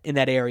Sunset in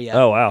that area.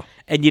 Oh, wow.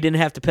 And you didn't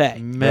have to pay.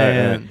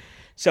 Man. Right.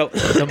 So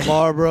The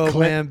Marlboro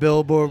Man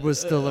billboard was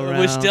still around.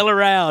 was still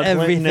around.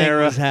 Everything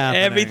era. was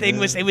happening. Everything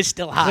was. It was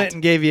still hot.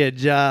 Clinton gave you a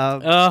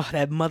job. Oh,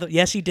 that mother!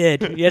 Yes, he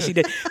did. Yes, he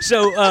did.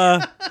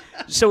 So,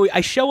 so I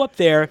show up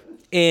there,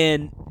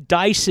 and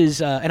Dice is,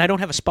 and I don't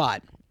have a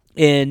spot.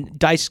 And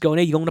Dice is going,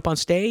 "Hey, you going up on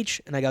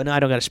stage?" And I go, "No, I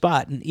don't got a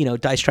spot." And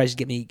Dice tries to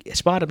get me a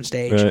spot on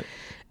stage, Right.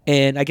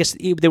 and I guess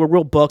they were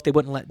real booked. They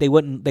wouldn't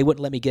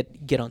let me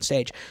get on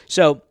stage.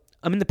 So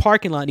I'm in the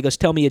parking lot, and he goes,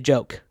 "Tell me a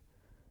joke."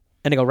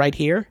 And I go, right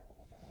here?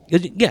 He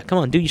goes, yeah, come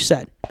on, do your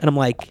set. And I'm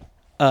like,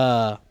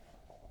 and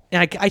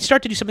I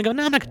start to do something. I go,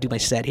 no, I'm not going to do my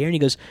set here. And he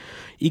goes,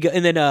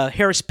 and then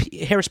Harris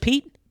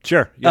Pete?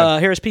 Sure. Yeah.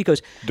 Harris Pete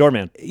goes,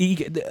 Doorman.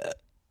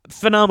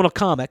 Phenomenal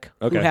comic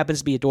who Okay. happens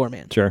to be a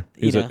doorman. Sure.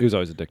 He You know? was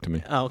always a dick to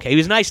me. Oh, okay. He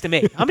was nice to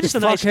me. I'm just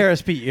a Fuck nice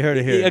Harris Pete. You heard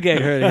it here. Okay.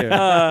 You heard it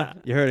here.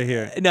 You heard it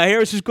here. No,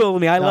 Harris is cool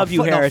with me. I love you,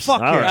 fuck- no, Harris.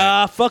 fuck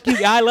Harris. Fuck you.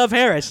 I love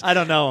Harris. I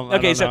don't know him.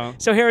 Okay, I don't know.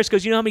 so Harris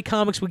goes, you know how many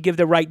comics would give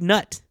the right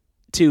nut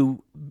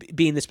to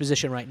be in this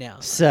position right now?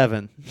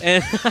 7.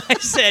 And I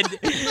said,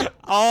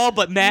 all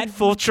but Matt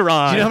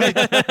Fulchiron.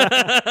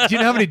 Do you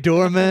know how many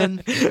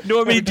doormen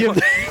Normally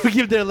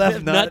give their left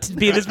nut nut? to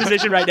be in this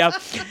position right now.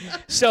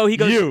 So he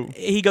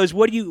goes,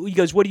 what do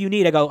you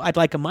need? I go, I'd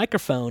like a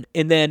microphone.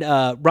 And then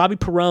Robbie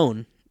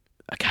Perrone,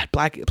 God,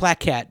 Black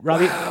Cat.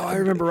 Robbie, Oh, I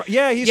remember.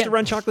 Yeah, he used to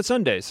run Chocolate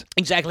Sundays.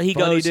 exactly. He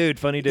Funny goes, dude,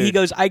 funny dude. He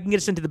goes, I can get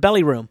us into the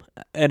belly room.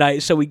 And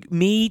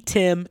me,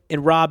 Tim,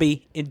 and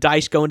Robbie and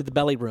Dice go into the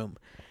belly room.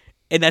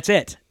 And that's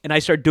it. And I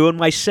start doing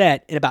my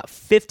set. And about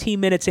 15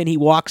 minutes in, he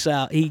walks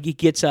out. He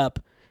gets up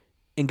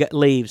and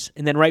leaves.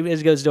 And then right as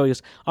he goes to the door, he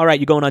goes, all right,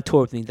 you're going on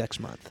tour with me next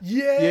month.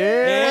 Yeah.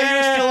 While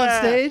you're still on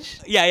stage?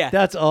 Yeah.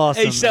 That's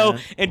awesome. And so,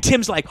 man. and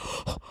Tim's like,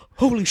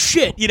 holy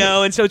shit,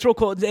 and so it's real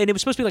cool. And it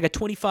was supposed to be like a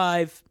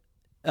 25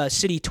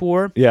 city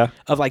tour Yeah.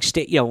 of like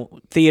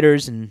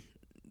theaters and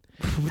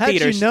Had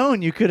theaters. you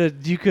known, you could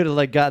have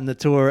like gotten the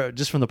tour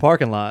just from the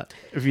parking lot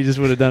if you just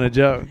would have done a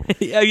joke.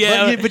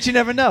 yeah. But you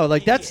never know.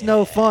 Like that's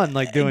no fun.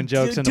 Like doing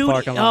jokes in the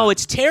parking lot. Oh,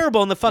 it's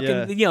terrible. And the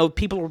fucking,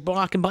 people were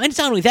walking by. And it's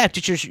not only that,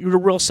 but you're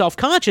real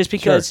self-conscious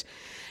because,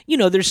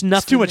 there's nothing.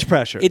 It's too much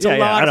pressure. It's a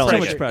lot of Too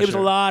pressure. much pressure. It was a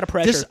lot of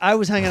pressure. I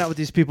was hanging out with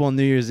these people on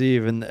New Year's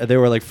Eve, and they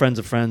were like friends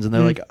of friends, and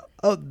they're like,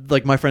 oh,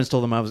 like my friends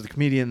told them I was the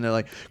comedian. And they're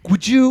like,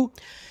 would you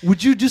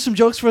do some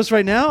jokes for us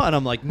right now? And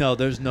I'm like, no,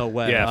 there's no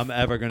way I'm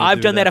ever going to. I've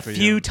done that a for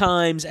few you.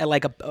 times at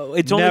like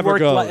it's only Never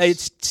worked. goes. It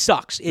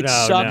sucks. It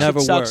sucks. Never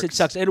It sucks. works. It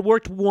sucks. It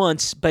worked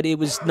once, but it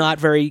was not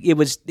very. It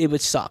was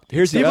sucked.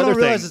 Here's the People other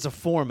don't realize thing. it's a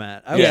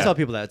format. I always Yeah. tell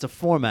people that it's a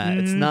format.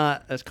 It's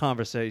not a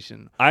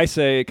conversation. I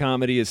say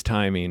comedy is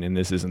timing, and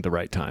this isn't the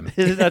right time.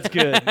 That's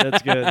good.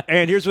 That's good.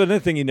 And here's another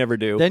thing you never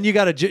do. Then you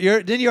got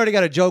to. Then you already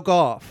got a joke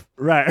off.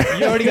 Right.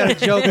 You already got a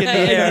joke in the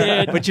air,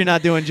 Yeah. but you're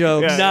not doing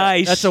jokes. Yeah.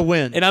 Nice. That's a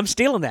win. And I'm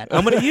stealing that.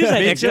 I'm going to use that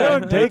next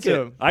time. Take Me it.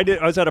 too. I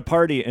was at a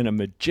party, and a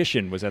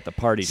magician was at the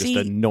party, See,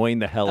 just annoying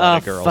the hell out I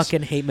of girls.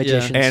 fucking hate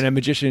magicians. And a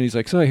magician, he's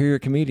like, "So I hear you're a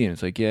comedian."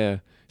 It's like, "Yeah."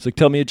 He's like,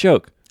 "Tell me a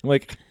joke." I'm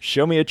like,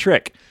 "Show me a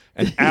trick."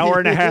 An hour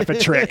and a half of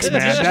tricks,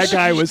 man. That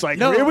guy was like,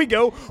 "Here we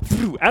go,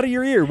 out of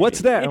your ear.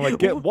 What's that?" I'm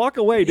like, "Walk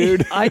away,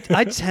 dude." I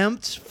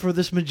temped for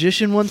this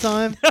magician one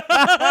time.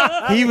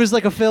 He was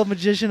like a failed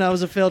magician. I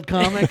was a failed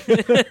comic.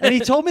 And he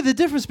told me the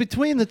difference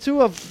between the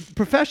two of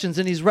professions,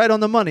 and he's right on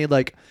the money.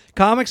 Like,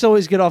 comics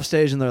always get off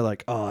stage and they're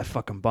like, oh, I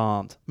fucking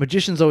bombed.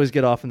 Magicians always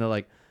get off and they're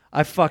like,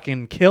 I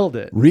fucking killed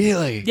it.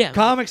 Really? Yeah.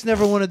 Comics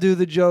never want to do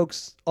the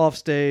jokes off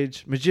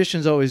stage.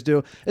 Magicians always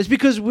do. It's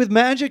because with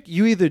magic,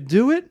 you either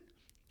do it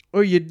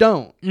or you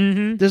don't.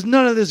 Mm-hmm. There's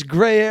none of this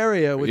gray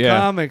area with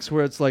comics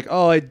where it's like,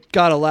 oh, I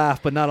got a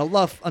laugh, but not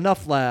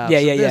enough laughs.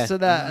 Yeah. This or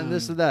that, and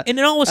this or that. And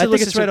it almost I think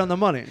elicits it's right on the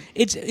money.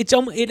 It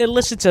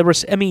elicits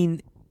a. I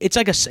mean, it's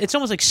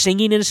almost like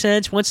singing in a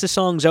sense. Once the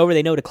song's over,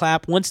 they know to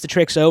clap. Once the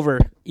trick's over,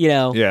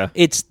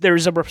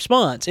 there's a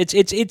response. It's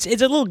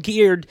a little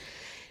geared.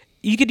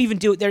 You could even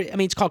do it there. I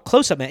mean, it's called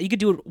close-up, man. You could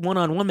do it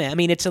one-on-one, man. I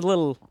mean, it's a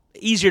little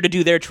easier to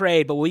do their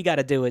trade, but what we got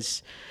to do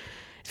is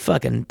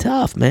fucking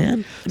tough,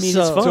 man. I mean,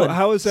 it's fun. So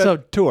how is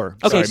that tour?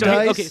 Okay,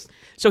 Sorry, so Matt.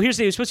 So here's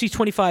the. It's supposed to be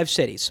 25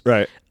 cities.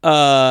 Right.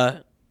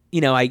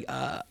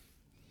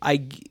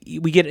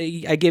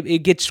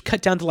 It gets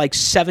cut down to like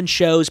 7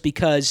 shows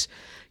because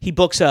he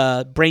books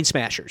Brain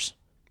Smashers.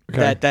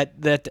 Okay.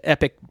 That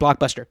epic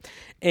blockbuster.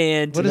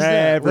 And What is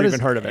that? Never What even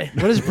is- heard of it.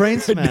 What is Brain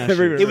Smash?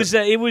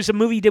 it was a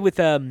movie he did with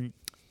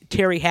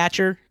Terry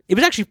Hatcher. It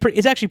was actually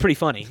it's actually pretty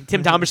funny.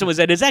 Tim Thomerson was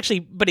in it. It's actually,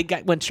 but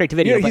it went straight to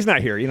video. Yeah, but, he's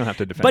not here. You don't have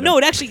to defend But no,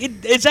 him.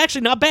 it's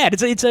actually not bad.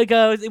 It's like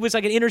it was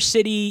like an inner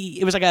city.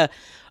 It was like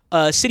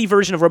a city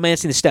version of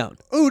Romancing the Stone.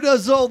 Who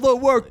does all the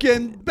work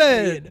in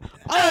bed?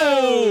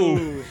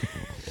 Oh,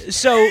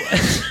 so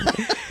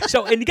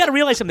and you got to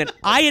realize something.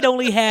 I had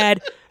only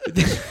had.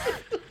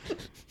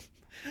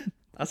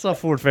 I saw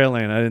Ford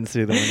Fairlane. I didn't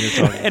see the one you're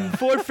talking about. And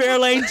Ford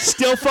Fairlane,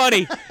 still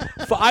funny.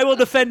 I will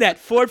defend that.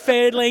 Ford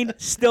Fairlane,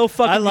 still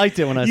fucking. I liked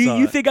it when I saw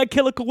You it. think I'd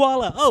kill a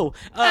koala?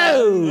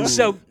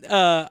 So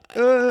I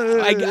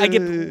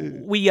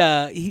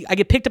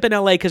get picked up in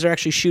L.A. because they're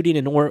actually shooting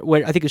in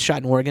where I think it's shot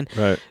in Oregon.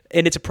 Right.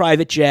 And it's a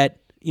private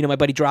jet. My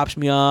buddy drops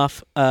me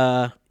off.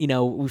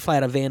 We fly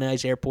out of Van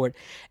Nuys Airport.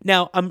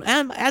 Now,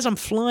 as I'm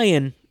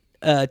flying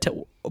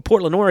to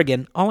Portland,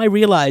 Oregon, all I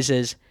realize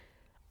is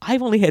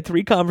I've only had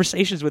 3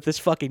 conversations with this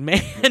fucking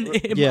man,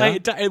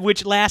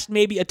 which last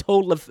maybe a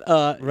total of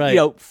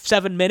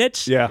 7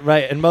 minutes. Yeah,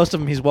 right. And most of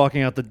them, he's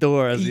walking out the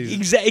door as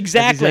he's exactly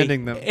as he's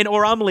ending them,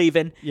 or I'm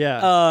leaving. Yeah,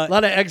 a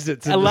lot of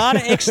exits. A lot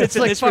of exits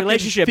in like this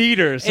relationship.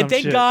 Theater or some and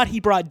thank shit. God he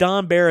brought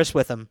Don Barris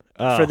with him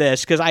for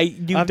this because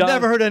I've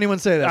never heard anyone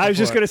say that. I was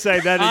just going to say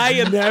that. I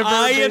am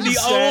the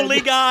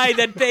only guy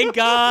that thank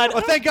God.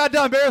 Well, thank God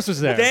Don Barris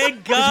was there.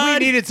 Thank God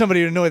we needed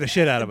somebody to annoy the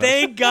shit out of us.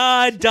 Thank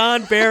God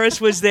Don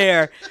Barris was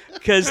there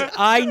because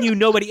I knew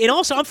nobody. And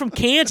also, I'm from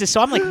Kansas,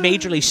 so I'm like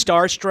majorly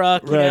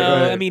starstruck. You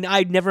know? Right. I mean,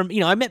 I'd never,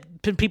 I met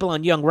people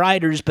on Young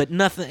Riders, but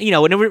nothing.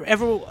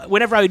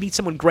 Whenever I would meet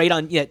someone great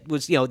on,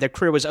 was their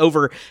career was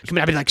over.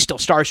 I'd be like still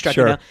starstruck.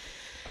 Sure. You know?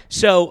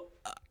 So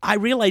I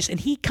realized, and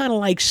he kind of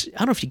likes. I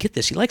don't know if you get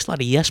this. He likes a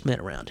lot of yes men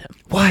around him.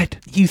 What?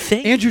 You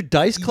think Andrew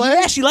Dice Clay?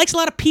 Yes, he likes a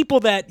lot of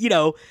people that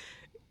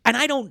And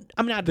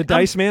I'm not the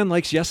Dice Man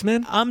likes yes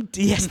men.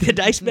 Yes, the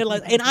Dice Man,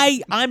 and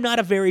I'm not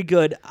a very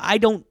good.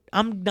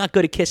 I'm not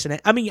good at kissing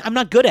it. I mean, I'm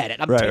not good at it.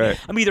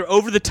 I'm either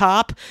over the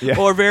top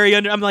or very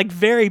under. I'm like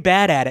very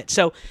bad at it.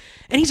 So,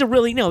 and he's a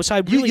really So I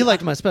really you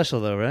liked my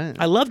special though, right?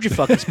 I loved your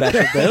fucking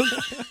special, dude.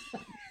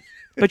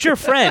 But you're a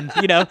friend,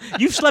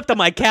 You've slept on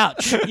my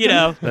couch,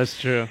 That's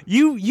true.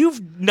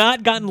 You've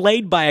not gotten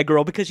laid by a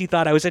girl because you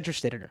thought I was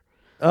interested in her.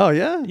 Oh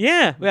yeah.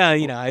 Yeah. Well,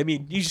 I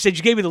mean, you said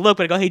you gave me the look,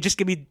 but I go, hey, just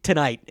give me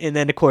tonight, and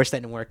then of course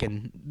that didn't work,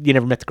 and you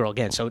never met the girl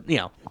again. So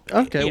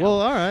Okay. Well,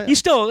 all right. You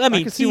still, I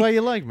mean, I can see why you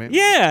like me.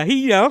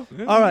 Yeah.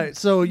 All right.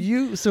 So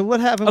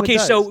what happened? Okay.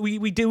 With Dice? So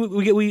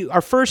we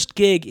our first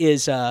gig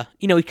is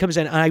he comes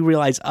in, and I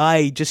realize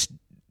I just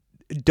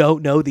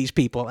don't know these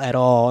people at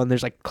all, and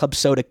there's like Club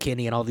Soda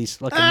Kenny and all these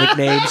fucking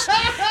nicknames.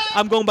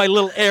 I'm going by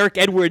Little Eric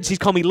Edwards. He's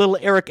calling me Little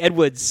Eric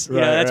Edwards.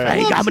 That's right.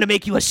 Hey, I'm going to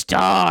make you a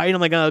star. And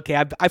I'm like, oh,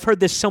 okay. I've heard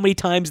this so many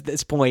times at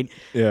this point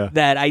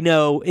that I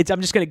know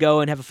I'm just going to go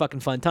and have a fucking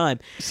fun time.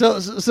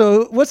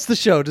 So what's the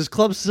show? Does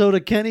Club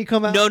Soda Kenny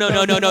come out? No.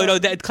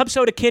 That Club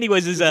Soda Kenny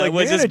was his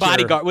his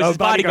bodyguard. His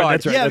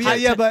bodyguard. That's right.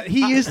 Yeah. But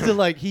he used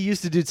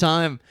to do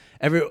time.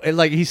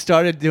 He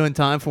started doing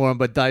time for him,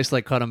 but Dice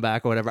cut him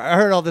back or whatever. I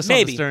heard all this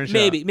on the Stern Show.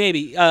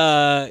 Maybe.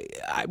 I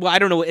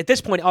don't know. At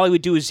this point, all he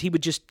would do is he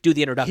would just do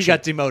the introduction. He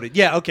got demoted.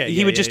 Yeah, okay.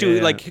 He would just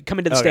do come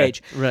into the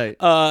stage. Right.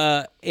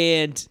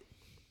 And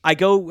I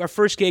go. Our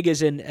first gig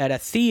is at a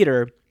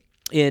theater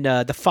in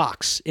the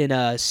Fox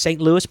in St.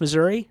 Louis,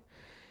 Missouri.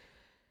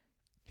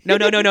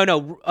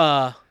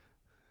 No.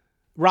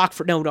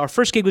 Rockford. No, our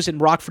first gig was in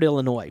Rockford,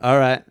 Illinois. All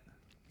right.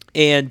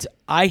 And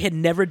I had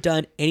never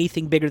done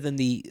anything bigger than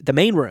the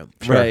main room.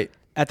 Right.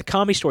 At the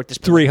Comedy Store at this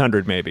point.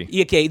 300 maybe.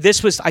 Okay,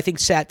 this was, I think,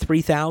 sat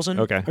 3,000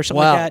 or something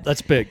like that.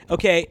 That's big.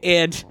 Okay,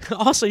 and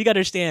also you got to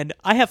understand,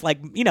 I have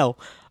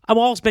I've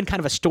always been kind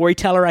of a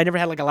storyteller. I never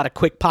had a lot of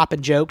quick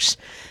popping jokes.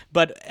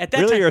 But at that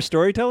time... Really? You're a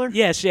storyteller?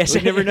 Yes.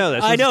 We never know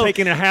this. I know. It's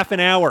taking a half an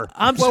hour.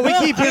 We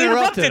keep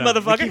interrupting him.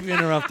 motherfucker. We keep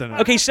interrupting him.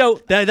 Okay,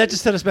 so... That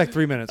just set us back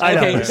 3 minutes.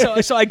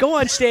 Okay, so I go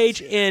on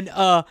stage and...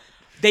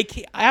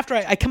 after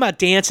I come out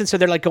dancing, so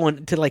they're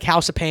going to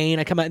House of Pain.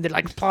 I come out and they're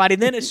applauding.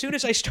 Then as soon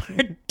as I start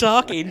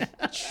talking,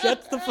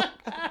 shut the fuck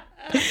up.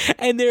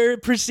 And there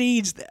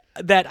proceeds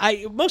that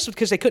mostly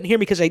because they couldn't hear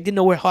me because I didn't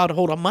know how to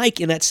hold a mic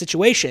in that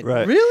situation.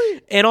 Right.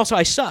 Really? And also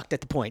I sucked at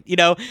the point,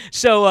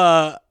 So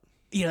I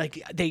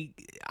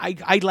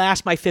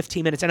last my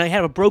 15 minutes and I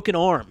had a broken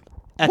arm.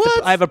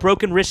 I have a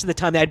broken wrist at the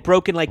time that I'd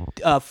broken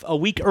a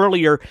week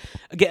earlier.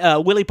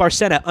 Willie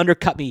Barcena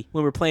undercut me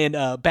when we were playing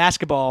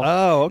basketball.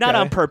 Oh, okay. Not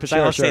on purpose. Sure,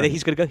 I don't say that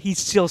he's going to go. He's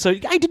still so.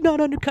 I did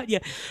not undercut you.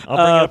 I'll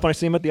bring it up when I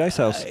see him at the Ice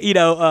House.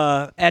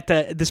 At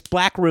this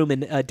black room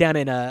down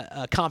in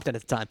Compton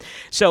at the time.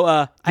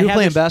 So you were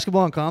playing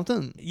basketball in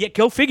Compton? Yeah,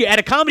 go figure. At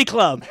a comedy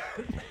club.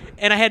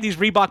 And I had these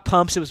Reebok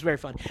pumps. It was very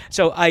fun.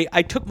 So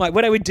I took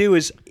what I would do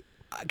is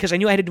because I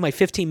knew I had to do my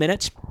 15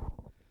 minutes.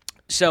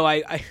 So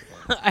I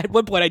at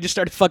one point I just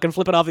started fucking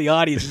flipping off the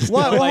audience.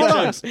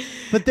 What?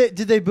 But did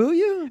they boo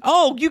you?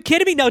 Oh, you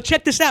kidding me? No,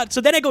 check this out.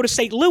 So then I go to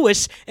St.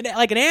 Louis, and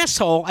like an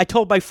asshole, I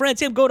told my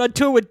friends, hey, I'm going on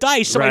tour with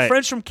Dice. So my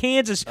friends from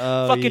Kansas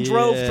fucking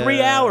drove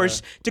 3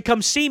 hours to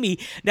come see me.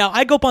 Now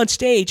I go up on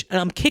stage, and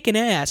I'm kicking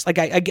ass.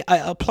 I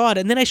applaud,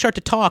 and then I start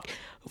to talk.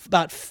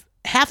 About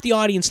half the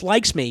audience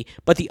likes me,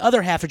 but the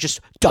other half are just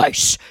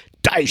Dice.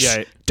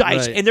 Right.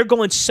 And they're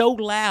going so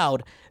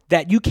loud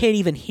that you can't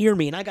even hear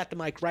me, and I got the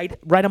mic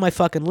right on my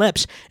fucking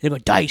lips, and they're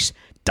going,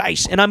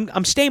 Dice, and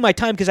I'm staying my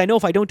time because I know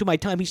if I don't do my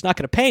time, he's not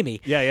going to pay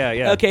me.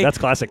 Yeah. Okay, that's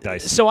classic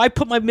Dice. So I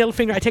put my middle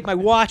finger, I take my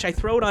watch, I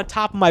throw it on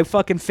top of my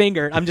fucking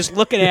finger, I'm just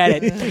looking at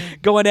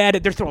it, going at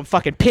it, they're throwing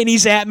fucking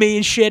pennies at me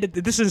and shit.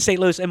 This is in St.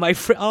 Louis, and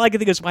all I can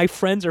think is my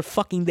friends are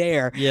fucking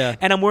there. Yeah.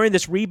 And I'm wearing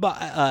this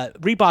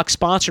Reebok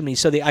sponsored me,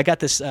 so I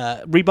got this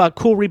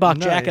cool Reebok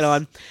jacket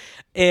on,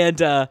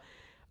 and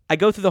I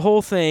go through the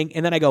whole thing,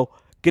 and then I go,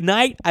 good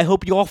night, I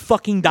hope you all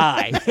fucking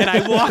die. And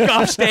I walk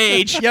off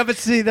stage. Yeah, but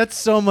see, that's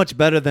so much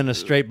better than a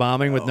straight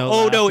bombing with no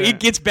laughter. No, it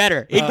gets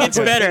better. It gets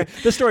better.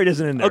 The story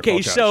doesn't end there.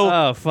 Okay, so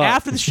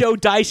after the show,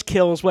 Dice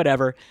kills,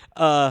 whatever.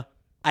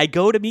 I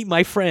go to meet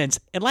my friends,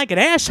 and like an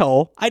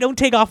asshole, I don't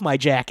take off my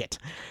jacket.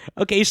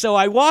 Okay, so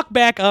I walk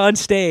back on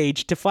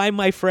stage to find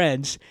my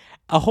friends.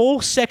 A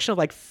whole section of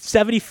like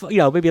 70,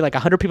 maybe like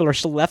 100 people are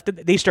still left.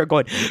 They start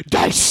going,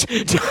 Dice,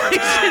 and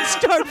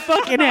start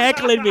fucking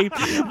heckling me.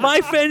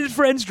 My friends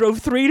drove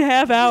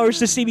 3.5 hours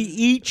to see me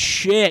eat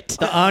shit.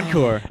 The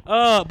encore.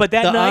 But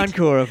that night,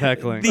 encore of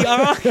heckling. The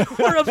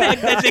encore of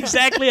heckling. That's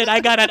exactly it. I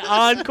got an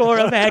encore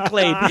of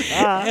heckling.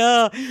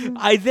 I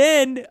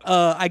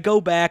go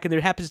back, and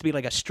there happens to be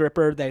like a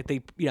stripper that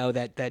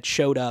that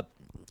showed up.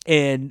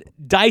 And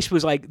Dice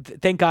was like,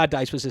 thank God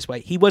Dice was this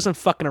way. He wasn't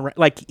fucking around.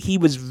 Like, he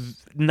was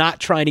not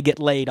trying to get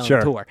laid on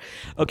tour.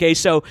 Okay,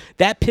 so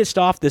that pissed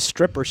off this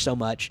stripper so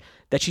much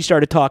that she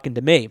started talking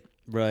to me.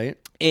 Right.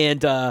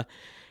 And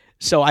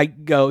so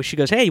she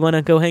goes, hey, you want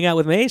to go hang out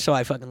with me? So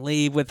I fucking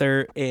leave with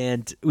her,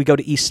 and we go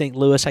to East St.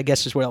 Louis, I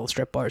guess is where all the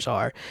strip bars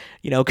are.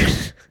 I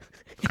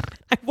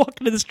walk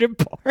into the strip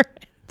bar.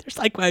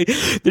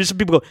 There's some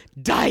people go,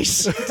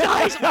 Dice,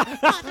 motherfucker.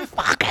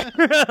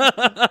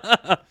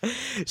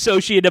 So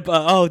she ended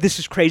up, this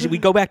is crazy. We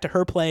go back to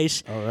her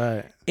place. All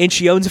right. And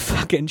she owns a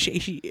fucking,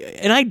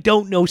 and I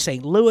don't know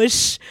St.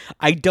 Louis.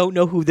 I don't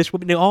know who this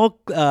woman,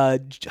 all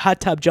Hot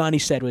Tub Johnny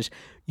said was,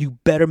 you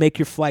better make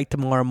your flight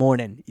tomorrow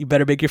morning.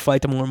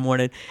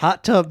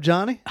 Hot Tub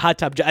Johnny? Hot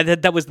Tub Johnny.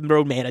 That was the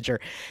road manager.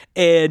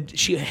 And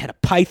she had a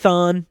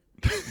python.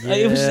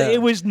 Yeah. It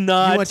was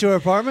not. You went to her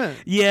apartment?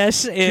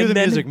 Yes. Cue the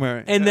music,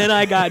 Murray. And then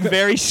I got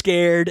very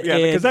scared.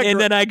 Because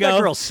that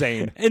girl's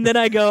sane. And then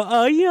I go,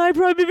 I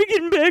probably be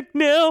getting back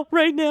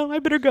right now. I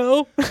better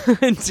go.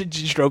 And so she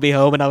just drove me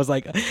home, and I was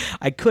like,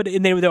 I could.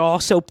 And they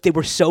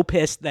were so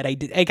pissed that I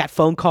got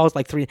phone calls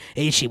like 3.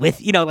 Hey, is she with?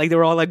 Like they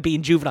were all like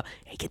being juvenile.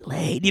 Hey, get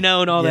laid, and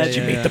all that. Did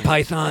you meet the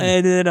python?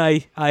 And then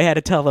I had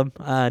to tell them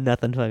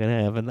nothing fucking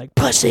happened. Like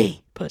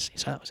pussy.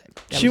 So that was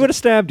it. She would have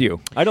stabbed you.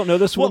 I don't know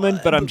this woman,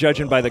 but I'm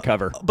judging by the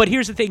cover. But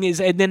here's the thing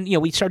is, and then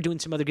we started doing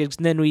some other gigs,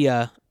 and then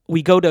we're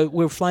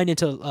flying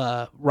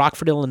into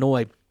Rockford,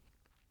 Illinois,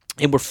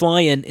 and we're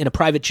flying in a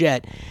private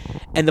jet,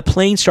 and the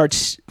plane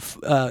starts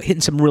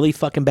hitting some really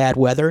fucking bad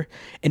weather,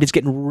 and it's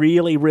getting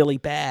really, really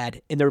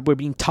bad, and we're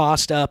being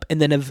tossed up, and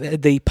then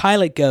the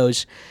pilot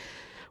goes,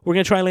 we're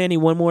going to try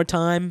landing one more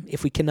time.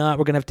 If we cannot,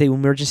 we're going to have to do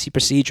emergency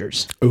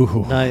procedures.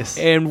 Ooh. Nice.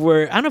 And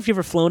I don't know if you've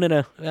ever flown in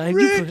a...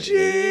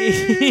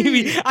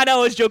 Richie! I know,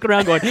 I was joking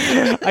around going,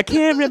 I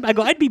can't remember. I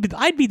go, I'd be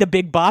the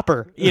big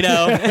bopper,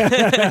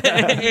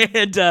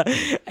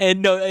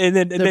 and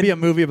then... There'd be a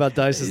movie about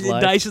Dice's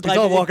life. He's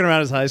all walking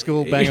around his high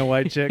school, banging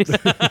white chicks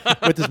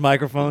with his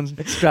microphone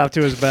strapped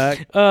to his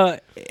back.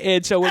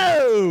 And so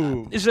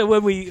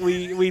when we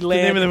land... The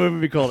name of the movie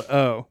would be called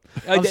Oh.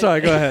 I'm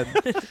sorry, go ahead.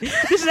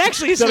 This is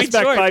actually a sweet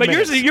story, but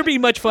you're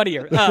being much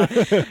funnier.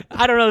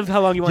 I don't know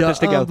how long you want this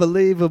to go.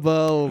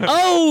 Unbelievable.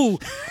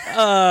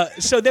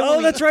 So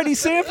then that's right. He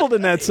sampled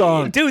in that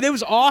song. Dude, it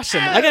was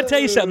awesome. I got to tell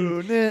you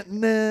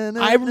something.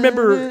 I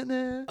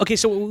remember... Okay,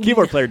 so...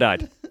 Keyboard player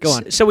died. Go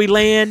on. So we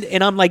land,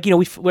 and I'm like,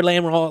 we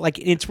land, we're all like...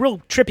 It's real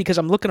trippy because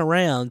I'm looking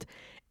around,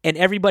 and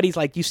everybody's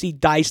like, you see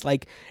Dice,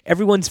 like,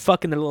 everyone's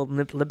fucking, their little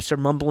lips are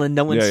mumbling.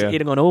 No one's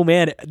going, oh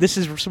man, this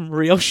is some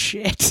real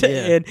shit.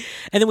 Yeah. and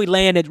then we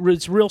land, it's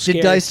real scary.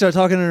 Did Dice start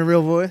talking in a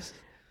real voice?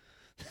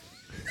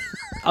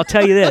 I'll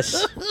tell you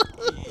this.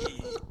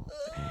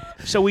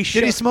 So did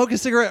he smoke a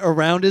cigarette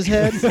around his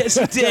head? Yes,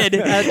 he did.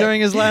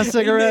 During his last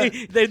cigarette?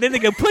 Then they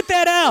go, put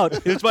that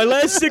out. It's my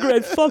last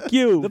cigarette. Fuck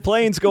you. The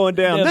plane's going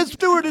down. Yeah. The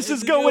stewardess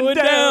is going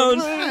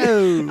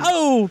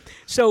down.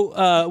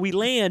 So we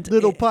land.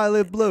 Little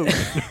pilot blue.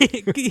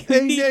 He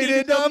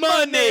needed the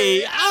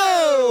money.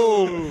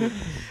 Oh.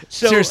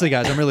 So, seriously,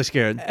 guys, I'm really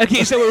scared.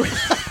 Okay, so we're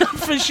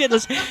for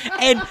shitless.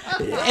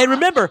 And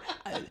remember,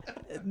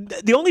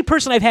 the only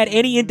person I've had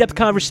any in-depth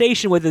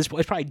conversation with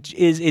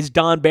is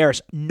Don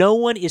Barris. No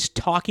one is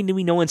talking to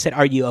me. No one said,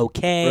 "Are you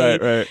okay?"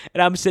 Right.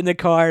 And I'm sitting in the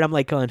car and I'm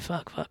like going,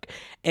 "Fuck."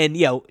 And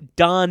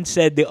Don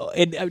said,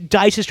 and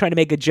Dice is trying to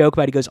make a joke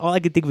about it. He goes, "All I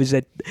could think of is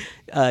that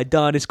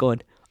Don is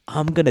going,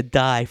 I'm gonna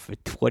die for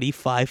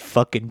 $25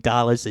 fucking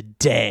dollars a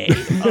day."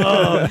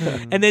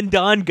 And then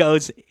Don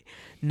goes,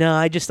 "No,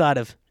 I just thought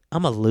of."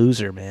 I'm a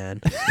loser,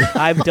 man.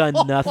 I've done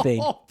nothing.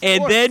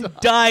 And then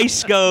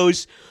Dice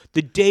goes,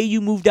 the day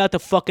you moved out to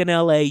fucking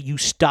LA, you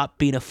stopped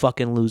being a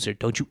fucking loser.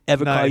 Don't you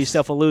ever call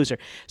yourself a loser.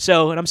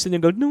 So, and I'm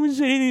sitting there going, no one's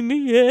said anything to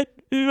me yet.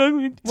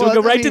 So we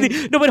go right to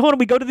the... No, but hold on.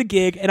 We go to the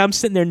gig, and I'm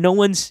sitting there.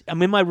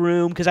 I'm in my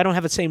room, because I don't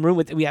have the same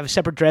room. We have a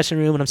separate dressing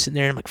room, and I'm sitting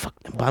there, and I'm like, fuck,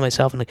 I'm by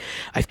myself, and like,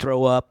 I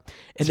throw up.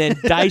 And then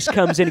Dice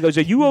comes in and goes,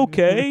 are you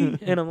okay?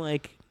 And I'm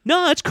like...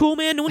 No, that's cool,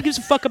 man. No one gives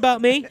a fuck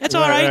about me. That's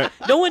all right.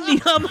 No one.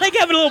 I'm like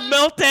having a little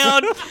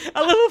meltdown,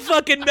 a little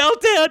fucking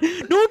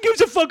meltdown. No one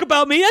gives a fuck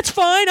about me. That's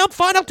fine. I'm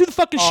fine. I'll do the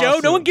fucking show.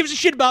 No one gives a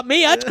shit about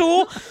me. That's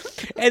cool.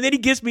 And then he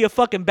gives me a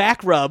fucking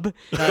back rub.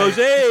 Goes,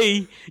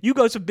 hey, you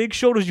got some big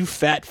shoulders, you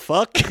fat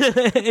fuck.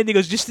 And he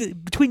goes, just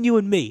between you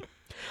and me.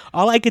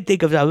 All I could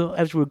think of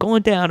as we were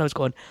going down, I was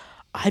going,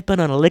 I've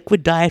been on a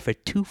liquid diet for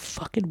 2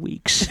 fucking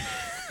weeks.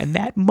 and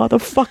that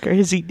motherfucker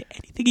has eaten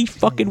anything he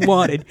fucking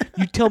wanted.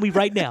 You tell me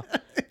right now.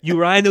 You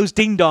were eyeing those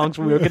ding dongs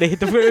when we were going to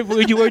hit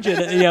when you were,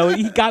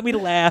 he got me to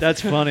laugh.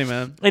 That's funny,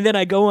 man. And then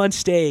I go on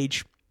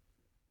stage,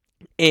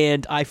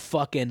 and I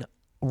fucking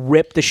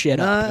rip the shit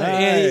up.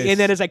 Nice. And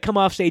then as I come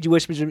off stage, he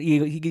whispers,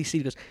 he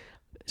goes,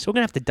 so we're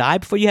going to have to die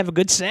before you have a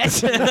good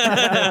set?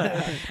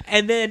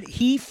 And then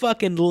he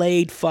fucking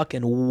laid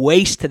fucking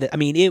waste to the... I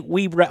mean,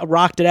 we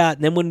rocked it out.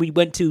 And then when we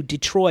went to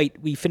Detroit,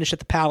 we finished at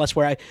the Palace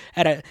where I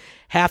had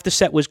half the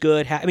set was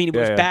good. It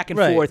was back and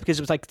forth because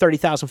it was like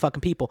 30,000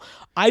 fucking people.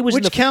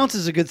 Which counts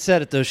as a good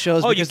set at those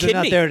shows because they're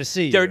not there to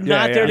see you. They're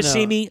not there to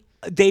see me.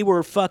 They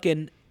were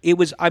fucking... It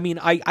was... I mean,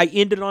 I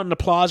ended on an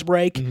applause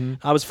break.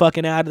 Mm-hmm. I was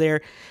fucking out of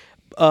there.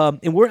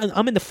 And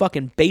I'm in the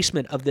fucking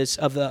basement of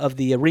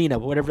the arena,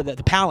 whatever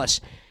the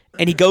Palace,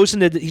 and he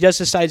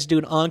decides to do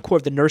an encore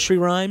of the nursery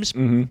rhymes,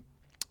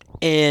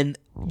 and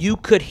you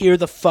could hear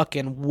the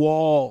fucking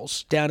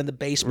walls down in the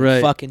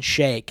basement fucking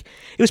shake.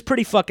 It was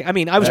pretty fucking. I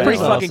mean, I was pretty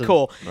fucking awesome.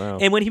 Cool. Wow.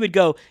 And when he would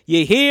go,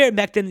 "You hear?"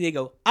 Back then they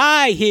go,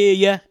 "I hear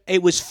you."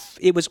 It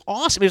was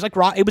awesome. It was like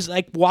rock. It was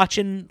like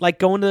watching, like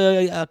going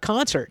to a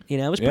concert. It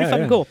was pretty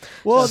fucking cool.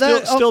 Well,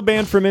 still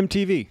banned from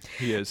MTV.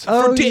 He is.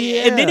 Oh,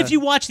 yeah. And then if you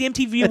watch the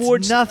MTV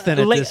Awards, nothing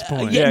at this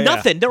point.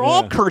 Nothing. They're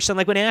all cursing.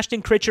 Like when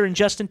Ashton Kutcher and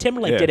Justin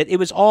Timberlake did it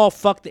was all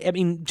fucked. I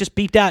mean, just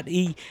beeped out.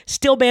 He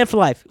still banned for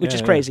life, which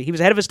is crazy. He was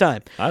ahead of his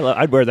time.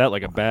 I'd wear that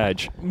like a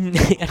badge.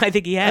 I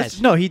think he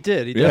has. No, he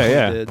did. He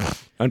definitely did.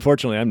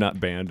 Unfortunately, I'm not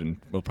banned, and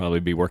we'll probably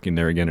be working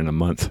there again in a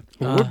month.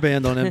 Well, we're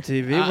banned on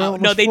MTV. We're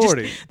almost no,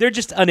 40. they're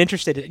just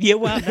uninterested. Yeah,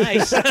 wow,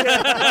 nice.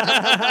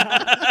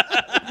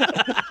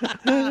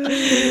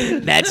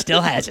 Matt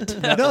still has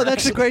it. No,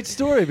 that's a great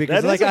story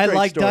because I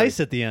like Dice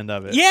at the end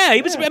of it. Yeah,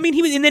 he was. I mean,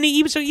 he was, and then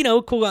he was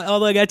cool.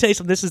 Although I gotta tell you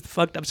something, this is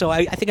fucked up. So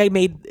I think I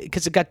made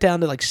because it got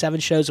down to like 7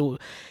 shows, and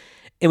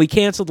we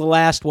canceled the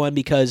last one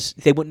because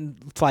they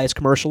wouldn't fly us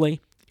commercially.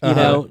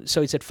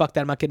 So he said, "Fuck that!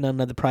 I'm not getting on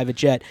another private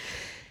jet."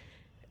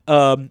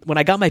 When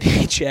I got my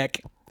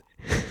paycheck,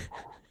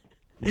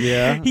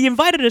 he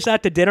invited us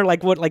out to dinner.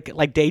 Like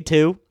day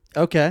 2.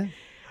 Okay.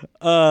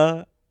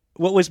 What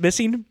was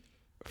missing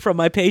from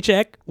my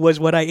paycheck was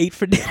what I ate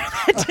for dinner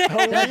that day.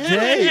 That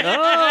day?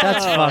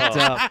 That's fucked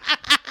up.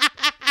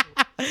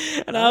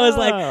 And I was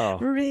like,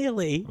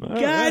 really?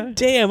 God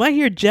damn! I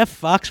hear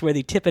Jeff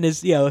Foxworthy tipping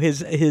his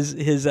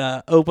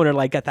opener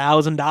like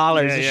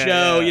 $1,000 a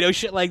show,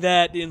 shit like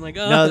that. And like,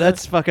 no,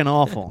 that's fucking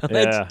awful.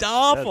 That's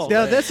awful.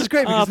 No, this is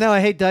great because now I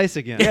hate Dice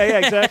again. Yeah,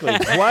 exactly.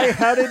 Why?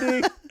 How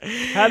did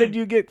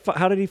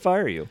he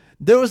fire you?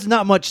 There was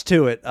not much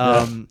to it.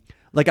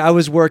 Like I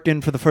was working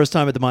for the first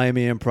time at the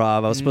Miami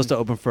Improv. I was supposed to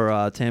open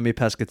for Tammy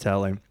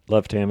Pescatelli.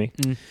 Love Tammy.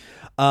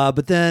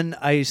 But then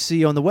I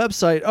see on the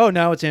website,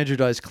 now it's Andrew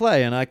Dice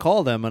Clay, and I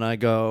call them and I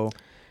go,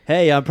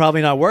 "Hey, I'm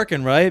probably not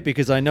working, right?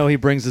 Because I know he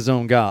brings his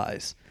own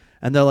guys."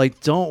 And they're like,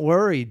 "Don't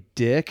worry,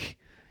 dick.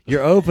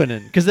 You're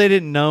opening." Because they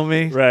didn't know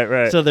me.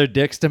 Right. So they're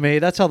dicks to me.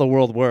 That's how the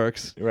world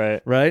works.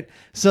 Right.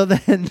 So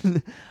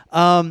then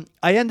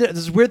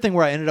this weird thing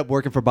where I ended up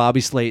working for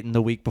Bobby Slayton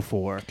the week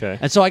before. Okay.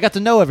 And so I got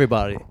to know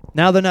everybody.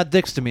 Now they're not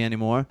dicks to me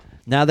anymore.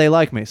 Now they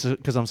like me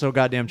because I'm so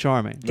goddamn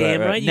charming. Damn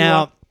right.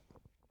 Now,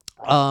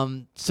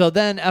 so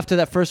then after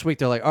that first week,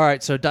 they're like, "All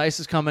right, so Dice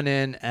is coming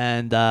in,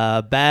 and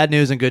bad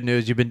news and good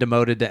news, you've been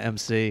demoted to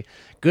MC.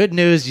 Good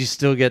news, you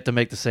still get to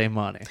make the same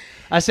money."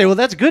 I say, "Well,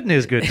 that's good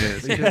news, good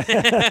news.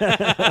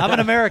 I'm an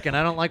American.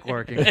 I don't like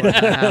working. But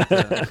I have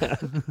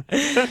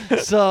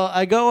to." So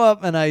I go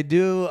up and I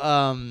do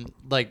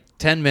like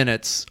 10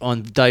 minutes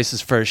on Dice's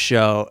first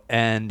show,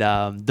 and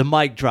the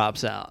mic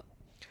drops out.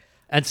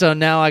 And so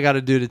now I got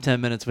to do the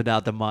 10 minutes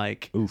without the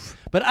mic. Oof.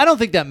 But I don't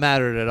think that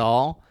mattered at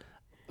all.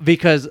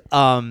 Because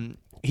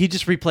he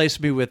just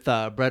replaced me with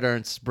Brett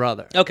Ernst's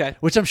brother. Okay.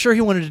 Which I'm sure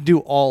he wanted to do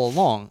all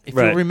along. If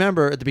you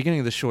remember at the beginning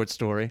of the short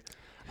story,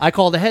 I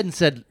called ahead and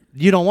said,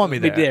 "You don't want me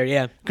there."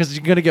 Yeah. Because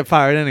you're going to get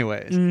fired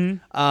anyways.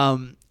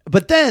 Mm-hmm.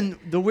 But then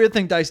the weird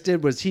thing Dice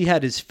did was he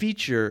had his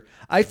feature.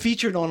 I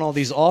featured on all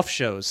these off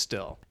shows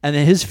still. And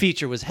then his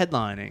feature was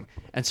headlining.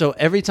 And so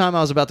every time I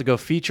was about to go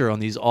feature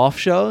on these off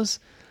shows,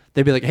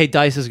 they'd be like, "Hey,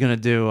 Dice is going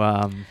to do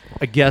a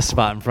guest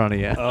spot in front of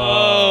you."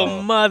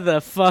 Oh,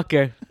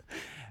 motherfucker.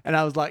 And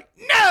I was like,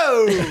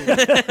 "No!"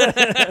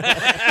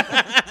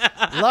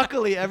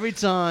 Luckily, every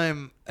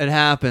time it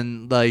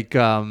happened, like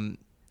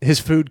his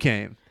food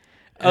came.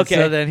 And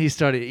so then he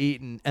started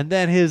eating. And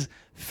then his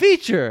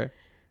feature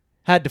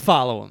had to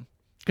follow him.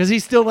 Because he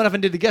still went up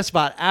and did the guest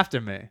spot after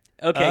me.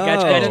 Okay,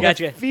 And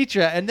gotcha.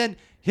 Feature. And then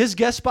his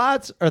guest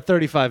spots are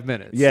 35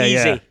 minutes.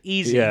 Easy.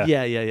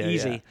 Yeah.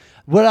 Easy.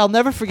 What I'll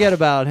never forget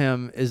about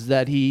him is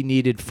that he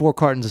needed 4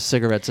 cartons of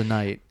cigarettes a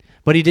night.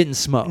 But he didn't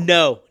smoke.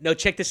 No,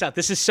 check this out.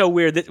 This is so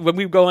weird. When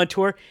we go on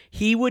tour,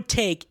 he would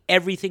take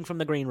everything from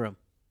the green room.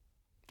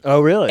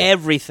 Oh, really?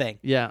 Everything.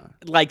 Yeah.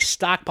 Like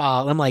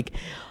stockpile. I'm like,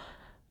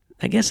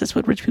 I guess that's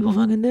what rich people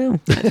fucking do.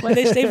 That's why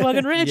they stay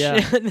fucking rich. Yeah.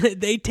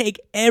 They take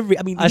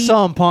I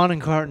saw him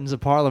pawning cartons of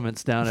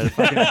Parliaments down at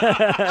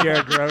fucking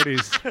Jared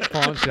Grody's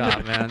pawn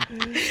shop, man.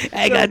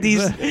 I got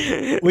these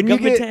When you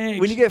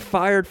tags. get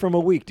fired from a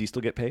week, do you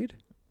still get paid?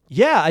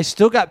 Yeah, I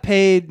still got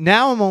paid.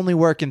 Now I'm only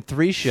working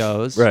 3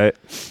 shows. Right.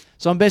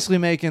 So I'm basically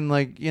making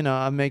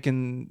I'm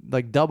making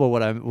like double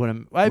what I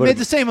made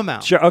the same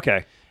amount. Sure.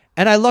 Okay.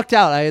 And I lucked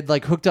out. I had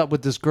like hooked up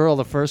with this girl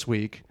the first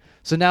week.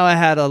 So now I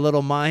had a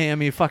little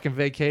Miami fucking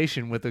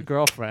vacation with a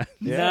girlfriend.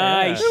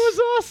 Nice. It was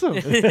awesome.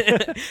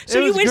 So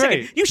It was wait a second.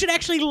 great. You should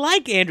actually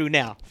like Andrew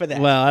now for that.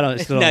 Well, I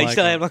still don't no, like you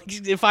still him.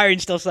 have, firing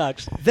still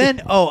sucks.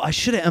 Then, I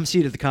should have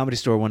MC'd at the Comedy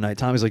Store one night.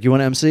 Tommy's like, "You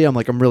want to MC?" I'm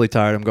like, "I'm really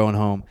tired. I'm going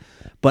home."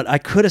 But I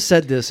could have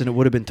said this, and it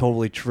would have been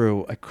totally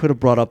true. I could have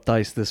brought up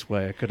Dice this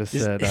way. I could have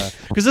said,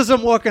 because as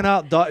I'm walking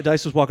out,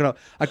 Dice was walking out.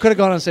 I could have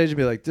gone on stage and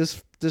be like,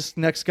 "This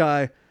next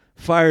guy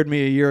fired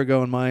me a year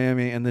ago in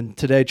Miami, and then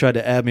today tried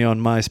to add me on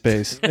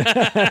MySpace.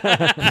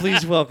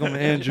 Please welcome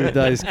Andrew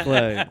Dice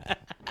Clay."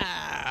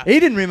 He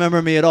didn't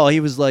remember me at all. He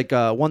was like,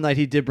 one night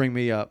he did bring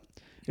me up.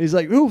 He's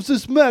like, "Who's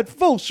this Matt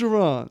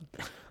Fulchiron?"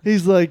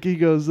 He's like, he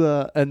goes,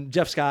 and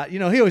Jeff Scott, he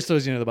always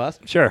throws you under the bus.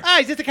 Sure.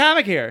 He's just a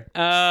comic here.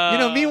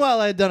 Meanwhile,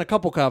 I had done a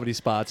couple comedy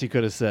spots, he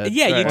could have said.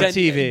 Yeah, you've on done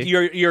TV.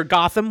 Your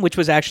Gotham, which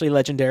was actually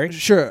legendary.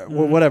 Sure,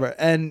 well, whatever.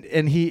 And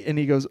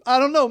he goes, "I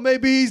don't know,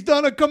 maybe he's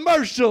done a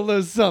commercial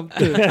or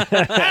something."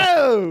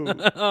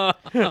 Oh!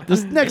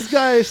 This next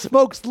guy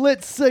smokes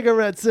lit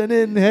cigarettes and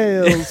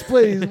inhales.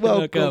 Please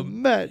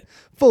welcome Matt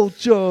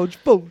Fulchiron.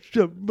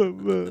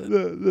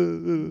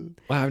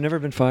 Wow, I've never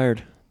been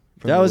fired.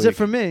 That was it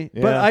for me.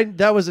 Yeah. But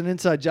that was an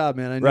inside job,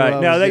 man. I knew Right. I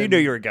No, was that you getting- knew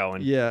you were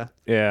going. Yeah.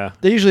 Yeah.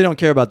 They usually don't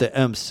care about the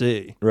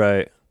MC.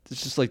 Right.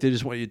 It's just like they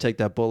just want you to take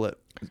that bullet.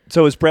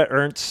 So is Brett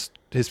Ernst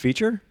his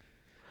feature?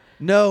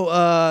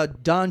 No,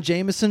 Don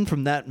Jameson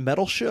from That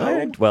Metal Show.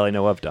 I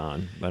know of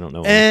Don. I don't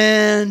know him.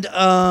 And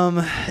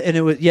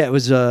it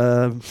was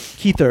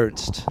Keith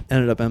Ernst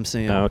ended up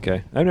MCing. Oh,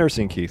 okay. I've never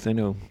seen Keith. I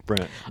know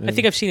Brent. I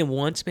think I've seen him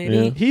once, maybe.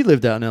 Yeah. He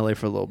lived out in LA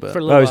for a little bit. For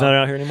a little he's while.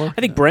 not out here anymore?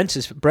 I think Brent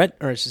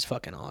Ernst is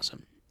fucking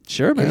awesome.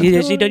 Sure, man.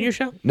 Has he done your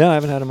show? No, I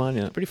haven't had him on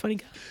yet. Pretty funny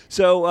guy.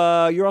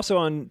 So you're also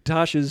on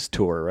Tasha's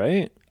tour,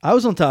 right? I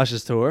was on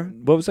Tasha's tour.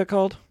 What was that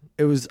called?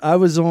 I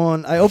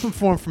opened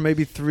for him for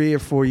maybe 3 or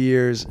 4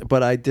 years,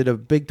 but I did a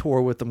big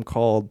tour with them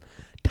called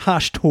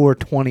Tosh Tour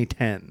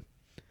 2010.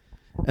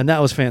 And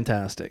that was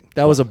fantastic.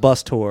 That was a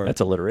bus tour. That's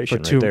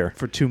alliteration for right there.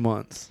 For 2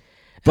 months.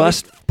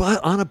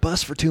 On a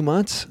bus for 2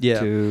 months?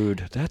 Yeah.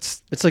 Dude,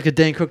 that's... It's like a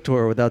Dane Cook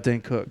tour without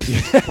Dane Cook.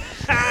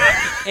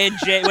 And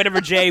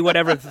whatever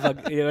the fuck,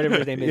 whatever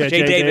his name is, Yeah,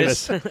 Jay Jay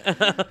Davis.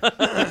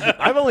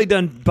 I've only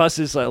done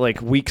buses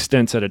like week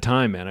stints at a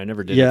time, man. I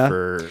never did it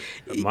for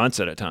months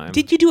at a time.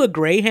 Did you do a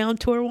Greyhound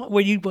tour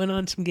where you went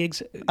on some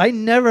gigs? I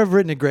never have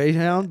ridden a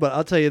Greyhound, but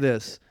I'll tell you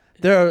this.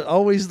 There's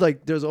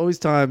always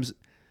times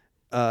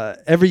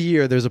every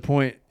year there's a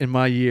point in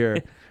my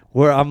year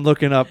where I'm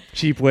looking up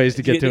cheap ways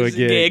to get to a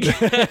gig.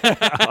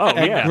 Oh,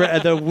 yeah.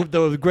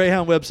 The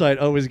Greyhound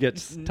website always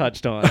gets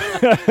touched on.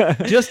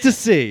 Just to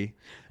see.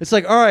 It's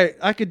like, all right,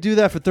 I could do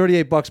that for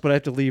 $38, but I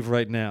have to leave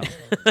right now.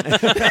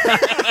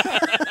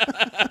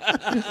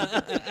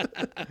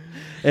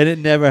 And it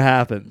never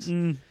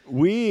happens.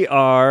 We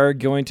are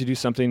going to do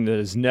something that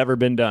has never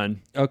been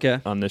done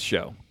Okay. on this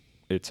show.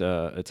 It's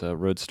a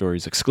Road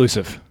Stories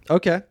exclusive.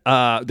 Okay.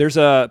 There's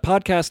a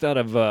podcast out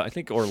of, I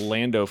think,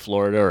 Orlando,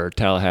 Florida, or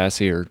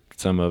Tallahassee, or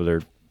some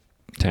other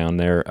town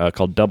there,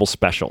 called Double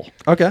Special.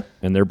 Okay.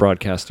 And they're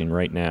broadcasting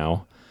right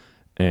now.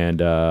 And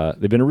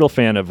they've been a real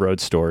fan of Road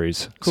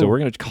Stories. Cool. So we're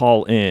going to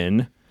call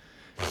in.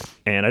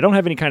 And I don't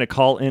have any kind of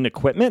call-in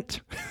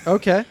equipment.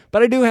 Okay.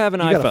 But I do have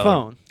an You iPhone. got a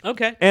phone.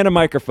 Okay. And a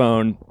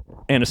microphone.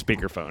 And a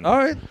speakerphone. All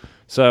right.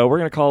 So we're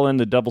going to call in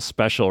the Double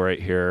Special right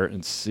here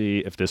and see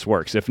if this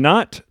works. If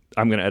not,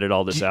 I'm going to edit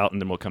all this out, and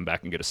then we'll come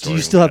back and get a story. Do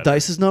you still have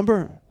Dice's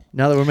number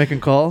now that we're making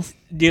calls?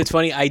 Dude, it's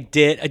funny. I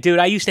did. Dude,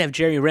 I used to have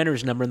Jerry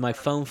Renner's number, and my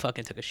phone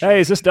fucking took a shit. Hey,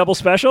 is this Double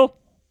Special?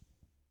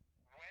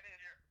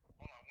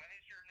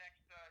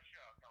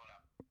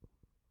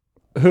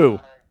 Who?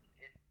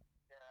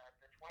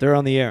 They're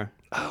on the air.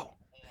 Oh.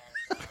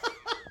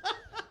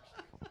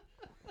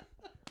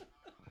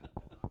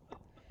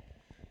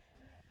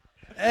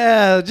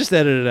 Just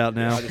edit it out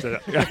now.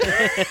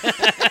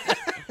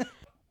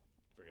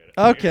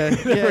 Okay.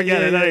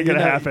 Forget it. That ain't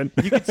gonna happen.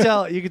 You could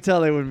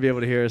tell they wouldn't be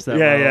able to hear us that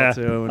Yeah, well. yeah.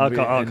 Too.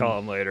 I'll call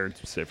him later and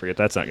say, forget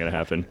that's not going to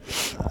happen.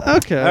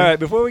 Okay. All right,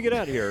 before we get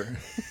out of here.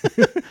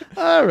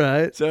 All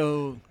right.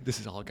 So this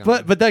is all gone.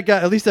 But that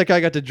guy, at least that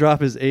guy got to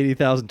drop his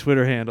 80,000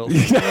 Twitter handles.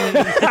 The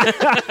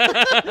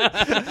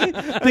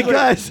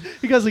guy's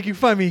like, you can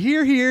find me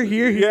here.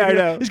 Yeah, I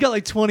know. He's got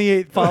like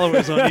 28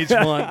 followers on each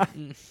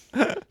one.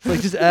 It's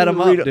like, just add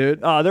them up,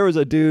 dude. There was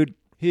a dude.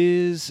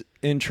 His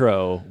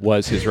intro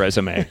was his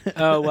resume.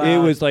 Oh wow! It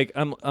was like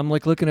I'm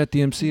like looking at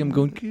the MC. I'm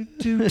going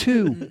do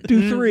 2,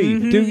 do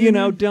 3,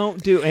 do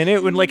don't do, and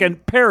it would like a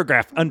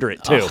paragraph under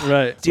it too.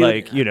 Right. Dude.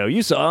 Like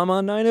you saw him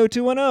on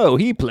 90210.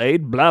 He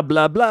played blah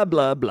blah blah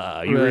blah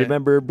blah. You Right.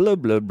 remember blah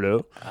blah blah.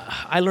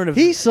 I learned of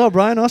He saw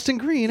Brian Austin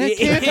Green at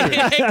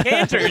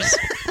Cantors.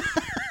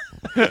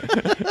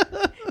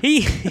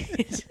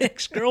 His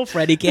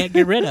ex-girlfriend he can't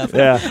get rid of.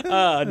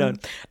 Yeah.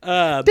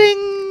 No.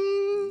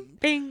 Ding.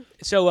 Bing.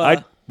 So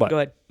What? go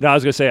ahead. No, I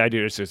was gonna say I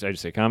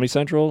just say Comedy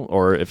Central,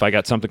 or if I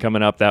got something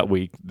coming up that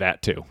week,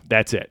 that too.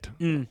 That's it.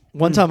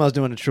 One time I was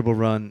doing a triple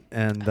run,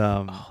 and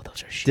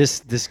Those are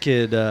shit. this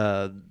kid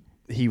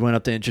he went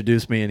up to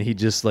introduce me, and he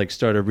just like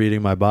started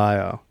reading my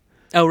bio.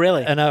 Oh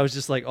really? And I was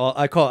just like,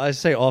 I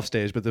say off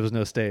stage, but there was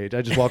no stage.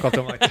 I just walk up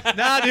to him like,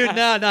 nah, dude,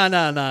 nah.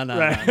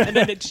 And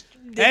then it's,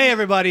 Hey,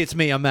 everybody, it's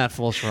me. I'm Matt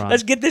Fulchiron.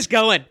 let's get this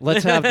going.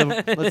 Let's have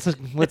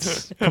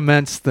let's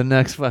commence the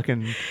next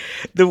fucking.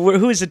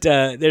 Who is it?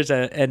 There's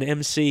an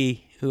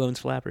MC who owns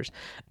Flappers,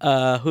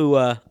 who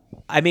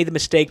I made the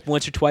mistake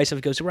once or twice of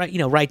it goes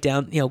write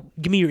down,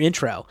 give me your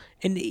intro,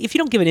 and if you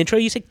don't give an intro,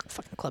 you say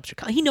fucking clubs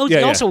are. He knows.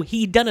 Yeah, also,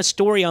 he'd done a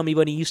story on me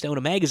when he used to own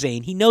a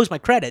magazine. He knows my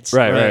credits.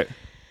 Right.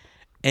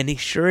 And he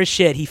sure as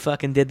shit, he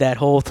fucking did that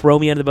whole throw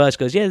me under the bus.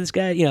 Goes, yeah, this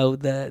guy,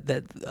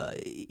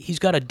 he's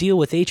got a deal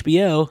with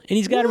HBO, and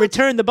he's got to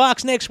return the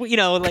box next week.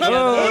 And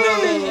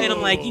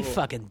I'm like, you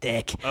fucking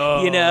dick,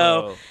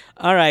 All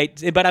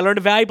right, but I learned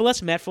a valuable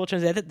lesson. Matt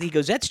Fulchiron, he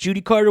goes, that's Judy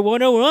Carter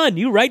 101.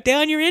 You write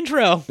down your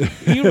intro.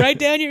 I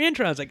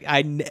was like,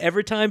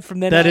 every time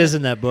from then That on, is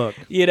in that book.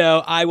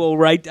 I will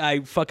write.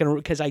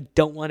 Because I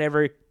don't want to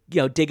ever.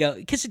 Dig out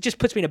because it just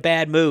puts me in a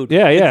bad mood.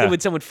 Yeah. When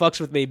someone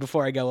fucks with me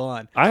before I go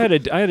on. I had a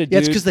dude. Yeah,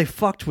 it's because they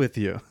fucked with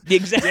you,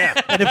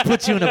 Exactly. and it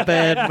puts you in a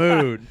bad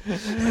mood.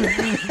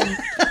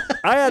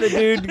 I had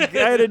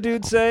a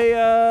dude say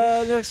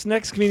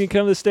next comedian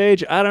come to the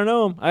stage. I don't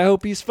know him. I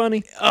hope he's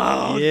funny.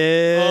 Oh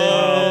Yeah.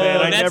 Oh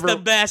man, that's the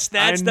best.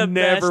 That's the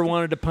best. I never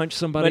wanted to punch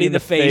somebody But in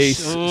the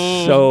face.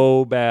 Oh.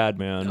 So bad,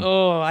 man.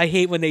 Oh, I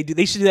hate when they do.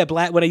 They used to do that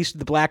when I used to do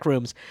the black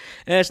rooms.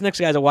 And this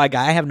next guy's a white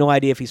guy. I have no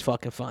idea if he's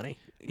fucking funny.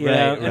 You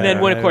know? And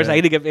then when, of course, I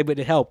think it would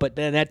help, but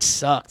then that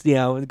sucked.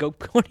 And go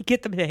to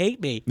get them to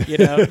hate me.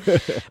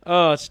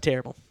 Oh, it's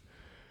terrible.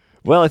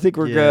 Well, I think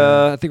we're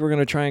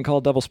gonna try and call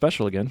double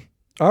special again.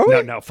 Are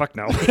we? No, fuck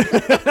no.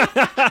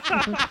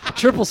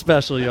 Triple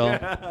special,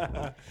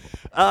 y'all.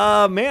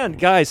 Man,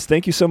 guys,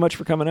 thank you so much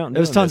for coming out. And It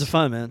was doing tons this. of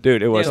fun, man.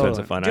 Dude. It was Yeah, tons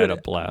of fun. I Dude, had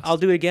a blast. I'll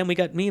do it again. We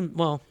got me.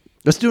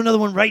 Let's do another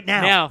one right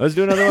now. Let's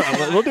do another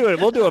one. We'll do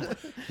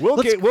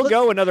it. We'll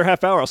go another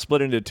half hour. I'll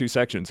split into 2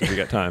 sections if we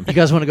got time. You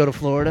guys want to go to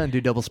Florida and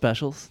do double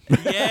specials?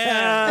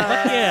 Yeah.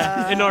 Fuck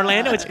yeah. In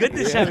Orlando, it's good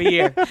this time of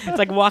year. It's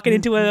like walking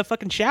into a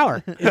fucking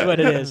shower is what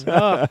it is.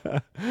 Oh.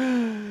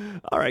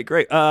 All right,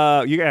 great.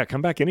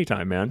 Come back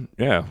anytime, man.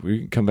 Yeah,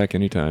 we can come back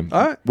anytime.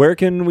 All right. Where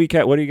can we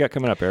what do you got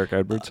coming up, Eric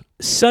Edwards?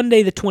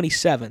 Sunday the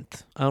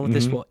 27th. I don't know if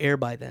this will air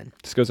by then.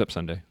 This goes up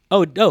Sunday.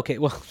 Oh, okay.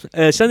 Well,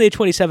 Sunday the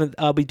 27th,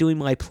 I'll be doing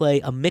my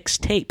play, A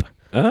Mixtape,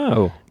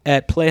 Oh.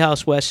 at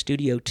Playhouse West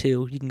Studio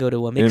 2. You can go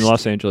to In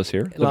Los Angeles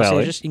here, the Los Valley.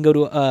 Angeles. You can go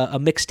to a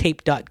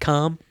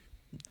mixtape.com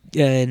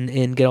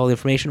and get all the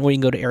information, or you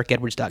can go to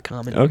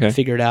ericedwards.com and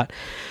figure it out.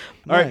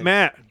 All right,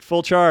 Matt,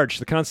 Full Charge,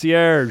 the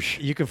Concierge.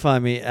 You can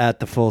find me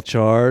at the Full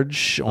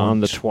Charge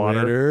on the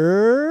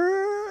Twitter.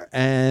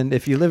 And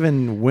if you live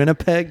in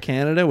Winnipeg,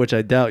 Canada, which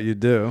I doubt you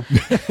do,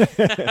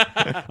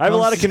 I have a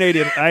lot of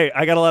Canadian.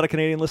 I got a lot of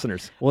Canadian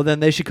listeners. well, then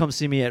they should come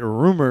see me at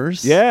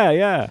Rumors.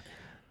 Yeah.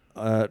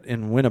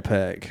 In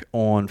Winnipeg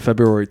on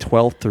February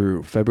 12th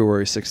through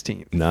February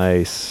 16th.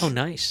 Nice. Oh,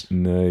 nice.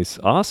 Nice.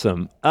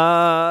 Awesome.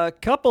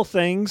 Couple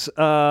things.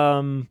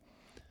 The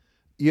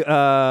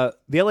LA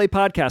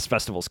Podcast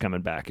Festival's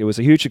coming back. It was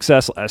a huge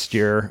success last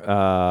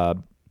year.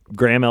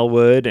 Graham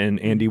Elwood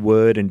and Andy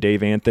Wood and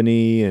Dave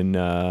Anthony and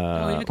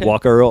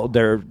Walker Earl,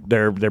 they're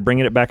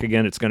bringing it back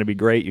again. It's going to be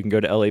great. You can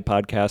go to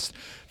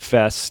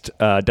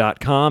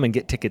lapodcastfest.com and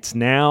get tickets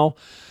now.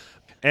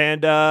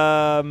 And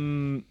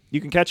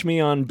you can catch me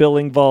on Bill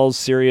Engvall's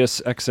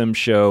Sirius XM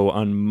show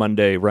on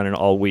Monday, running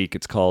all week.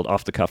 It's called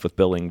Off the Cuff with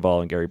Bill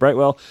Engvall and Gary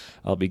Brightwell.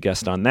 I'll be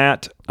guest on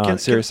that on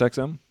Sirius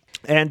XM.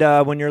 And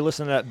when you're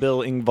listening to that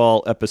Bill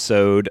Engvall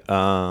episode,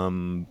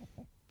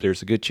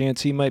 there's a good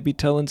chance he might be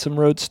telling some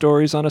road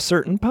stories on a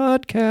certain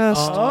podcast.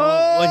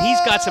 Oh, and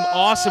he's got some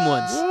awesome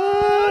ones.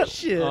 What?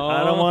 Shit.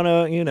 I don't want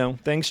to,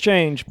 things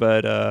change,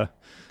 but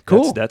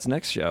cool. That's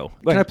next show.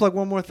 Can I plug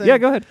one more thing? Yeah,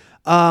 go ahead.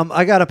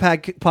 I got a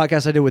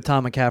podcast I did with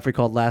Tom McCaffrey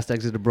called Last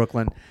Exit to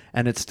Brooklyn,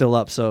 and it's still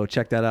up, so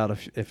check that out.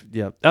 Please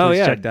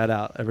check that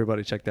out.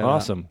 Everybody check that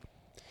out.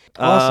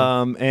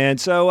 Awesome.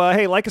 And so,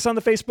 hey, like us on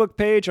the Facebook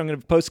page. I'm going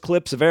to post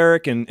clips of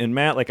Eric and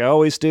Matt like I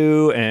always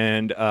do,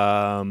 and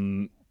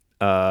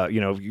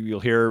you'll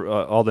hear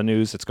all the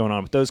news that's going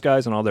on with those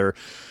guys and all their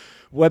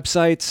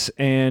websites,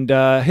 and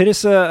hit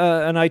us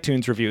an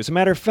iTunes review. As a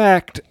matter of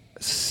fact,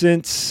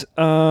 since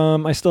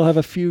I still have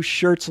a few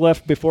shirts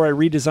left before I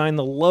redesign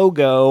the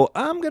logo,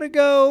 I'm going to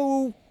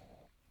go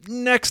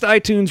next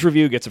iTunes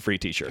review gets a free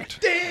t-shirt.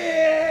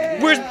 Damn!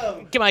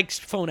 Get my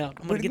phone out.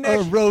 I'm gonna get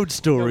Our Road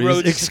Stories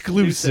Road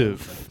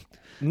exclusive.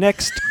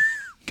 Next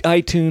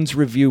iTunes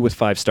review with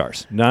 5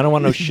 stars. No, I don't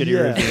want no shitty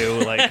Yeah.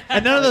 review. Like,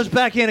 And none of those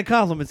backhanded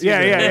compliments. yeah,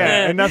 either. yeah,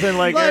 yeah, and nothing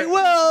like. Like,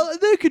 well,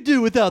 they could do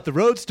without the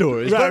Road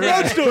Stories, but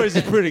right. Road Stories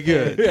is pretty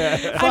good.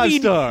 Five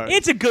stars.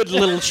 It's a good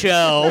little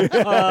show.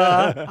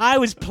 I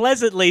was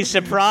pleasantly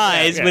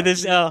surprised with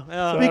this.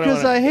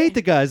 Because I hate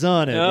the guys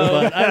on it,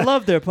 but I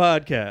love their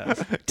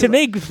podcast. To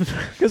make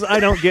Because I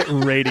don't get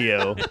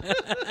radio.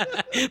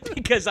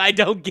 because I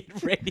don't get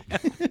radio.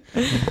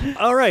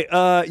 All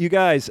right, you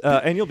guys,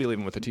 and you'll be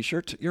leaving with a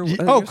T-shirt.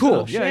 Oh,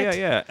 cool.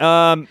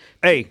 Yeah.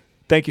 Hey,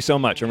 thank you so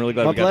much. I'm really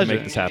glad My we got to pleasure.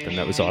 make this happen.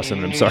 That was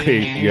awesome. And I'm sorry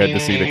you had to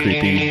see the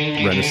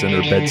creepy Renaissance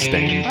or bed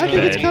stained. I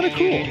think it's kind of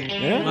cool.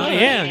 Yeah,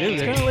 Yeah, dude.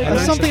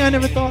 That's something I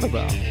never thought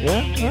about.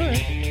 Yeah. All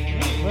right.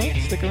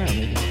 Well, stick around.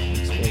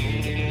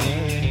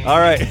 Maybe. All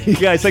right, you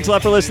guys. Thanks a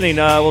lot for listening.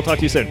 We'll talk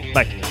to you soon.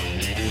 Bye.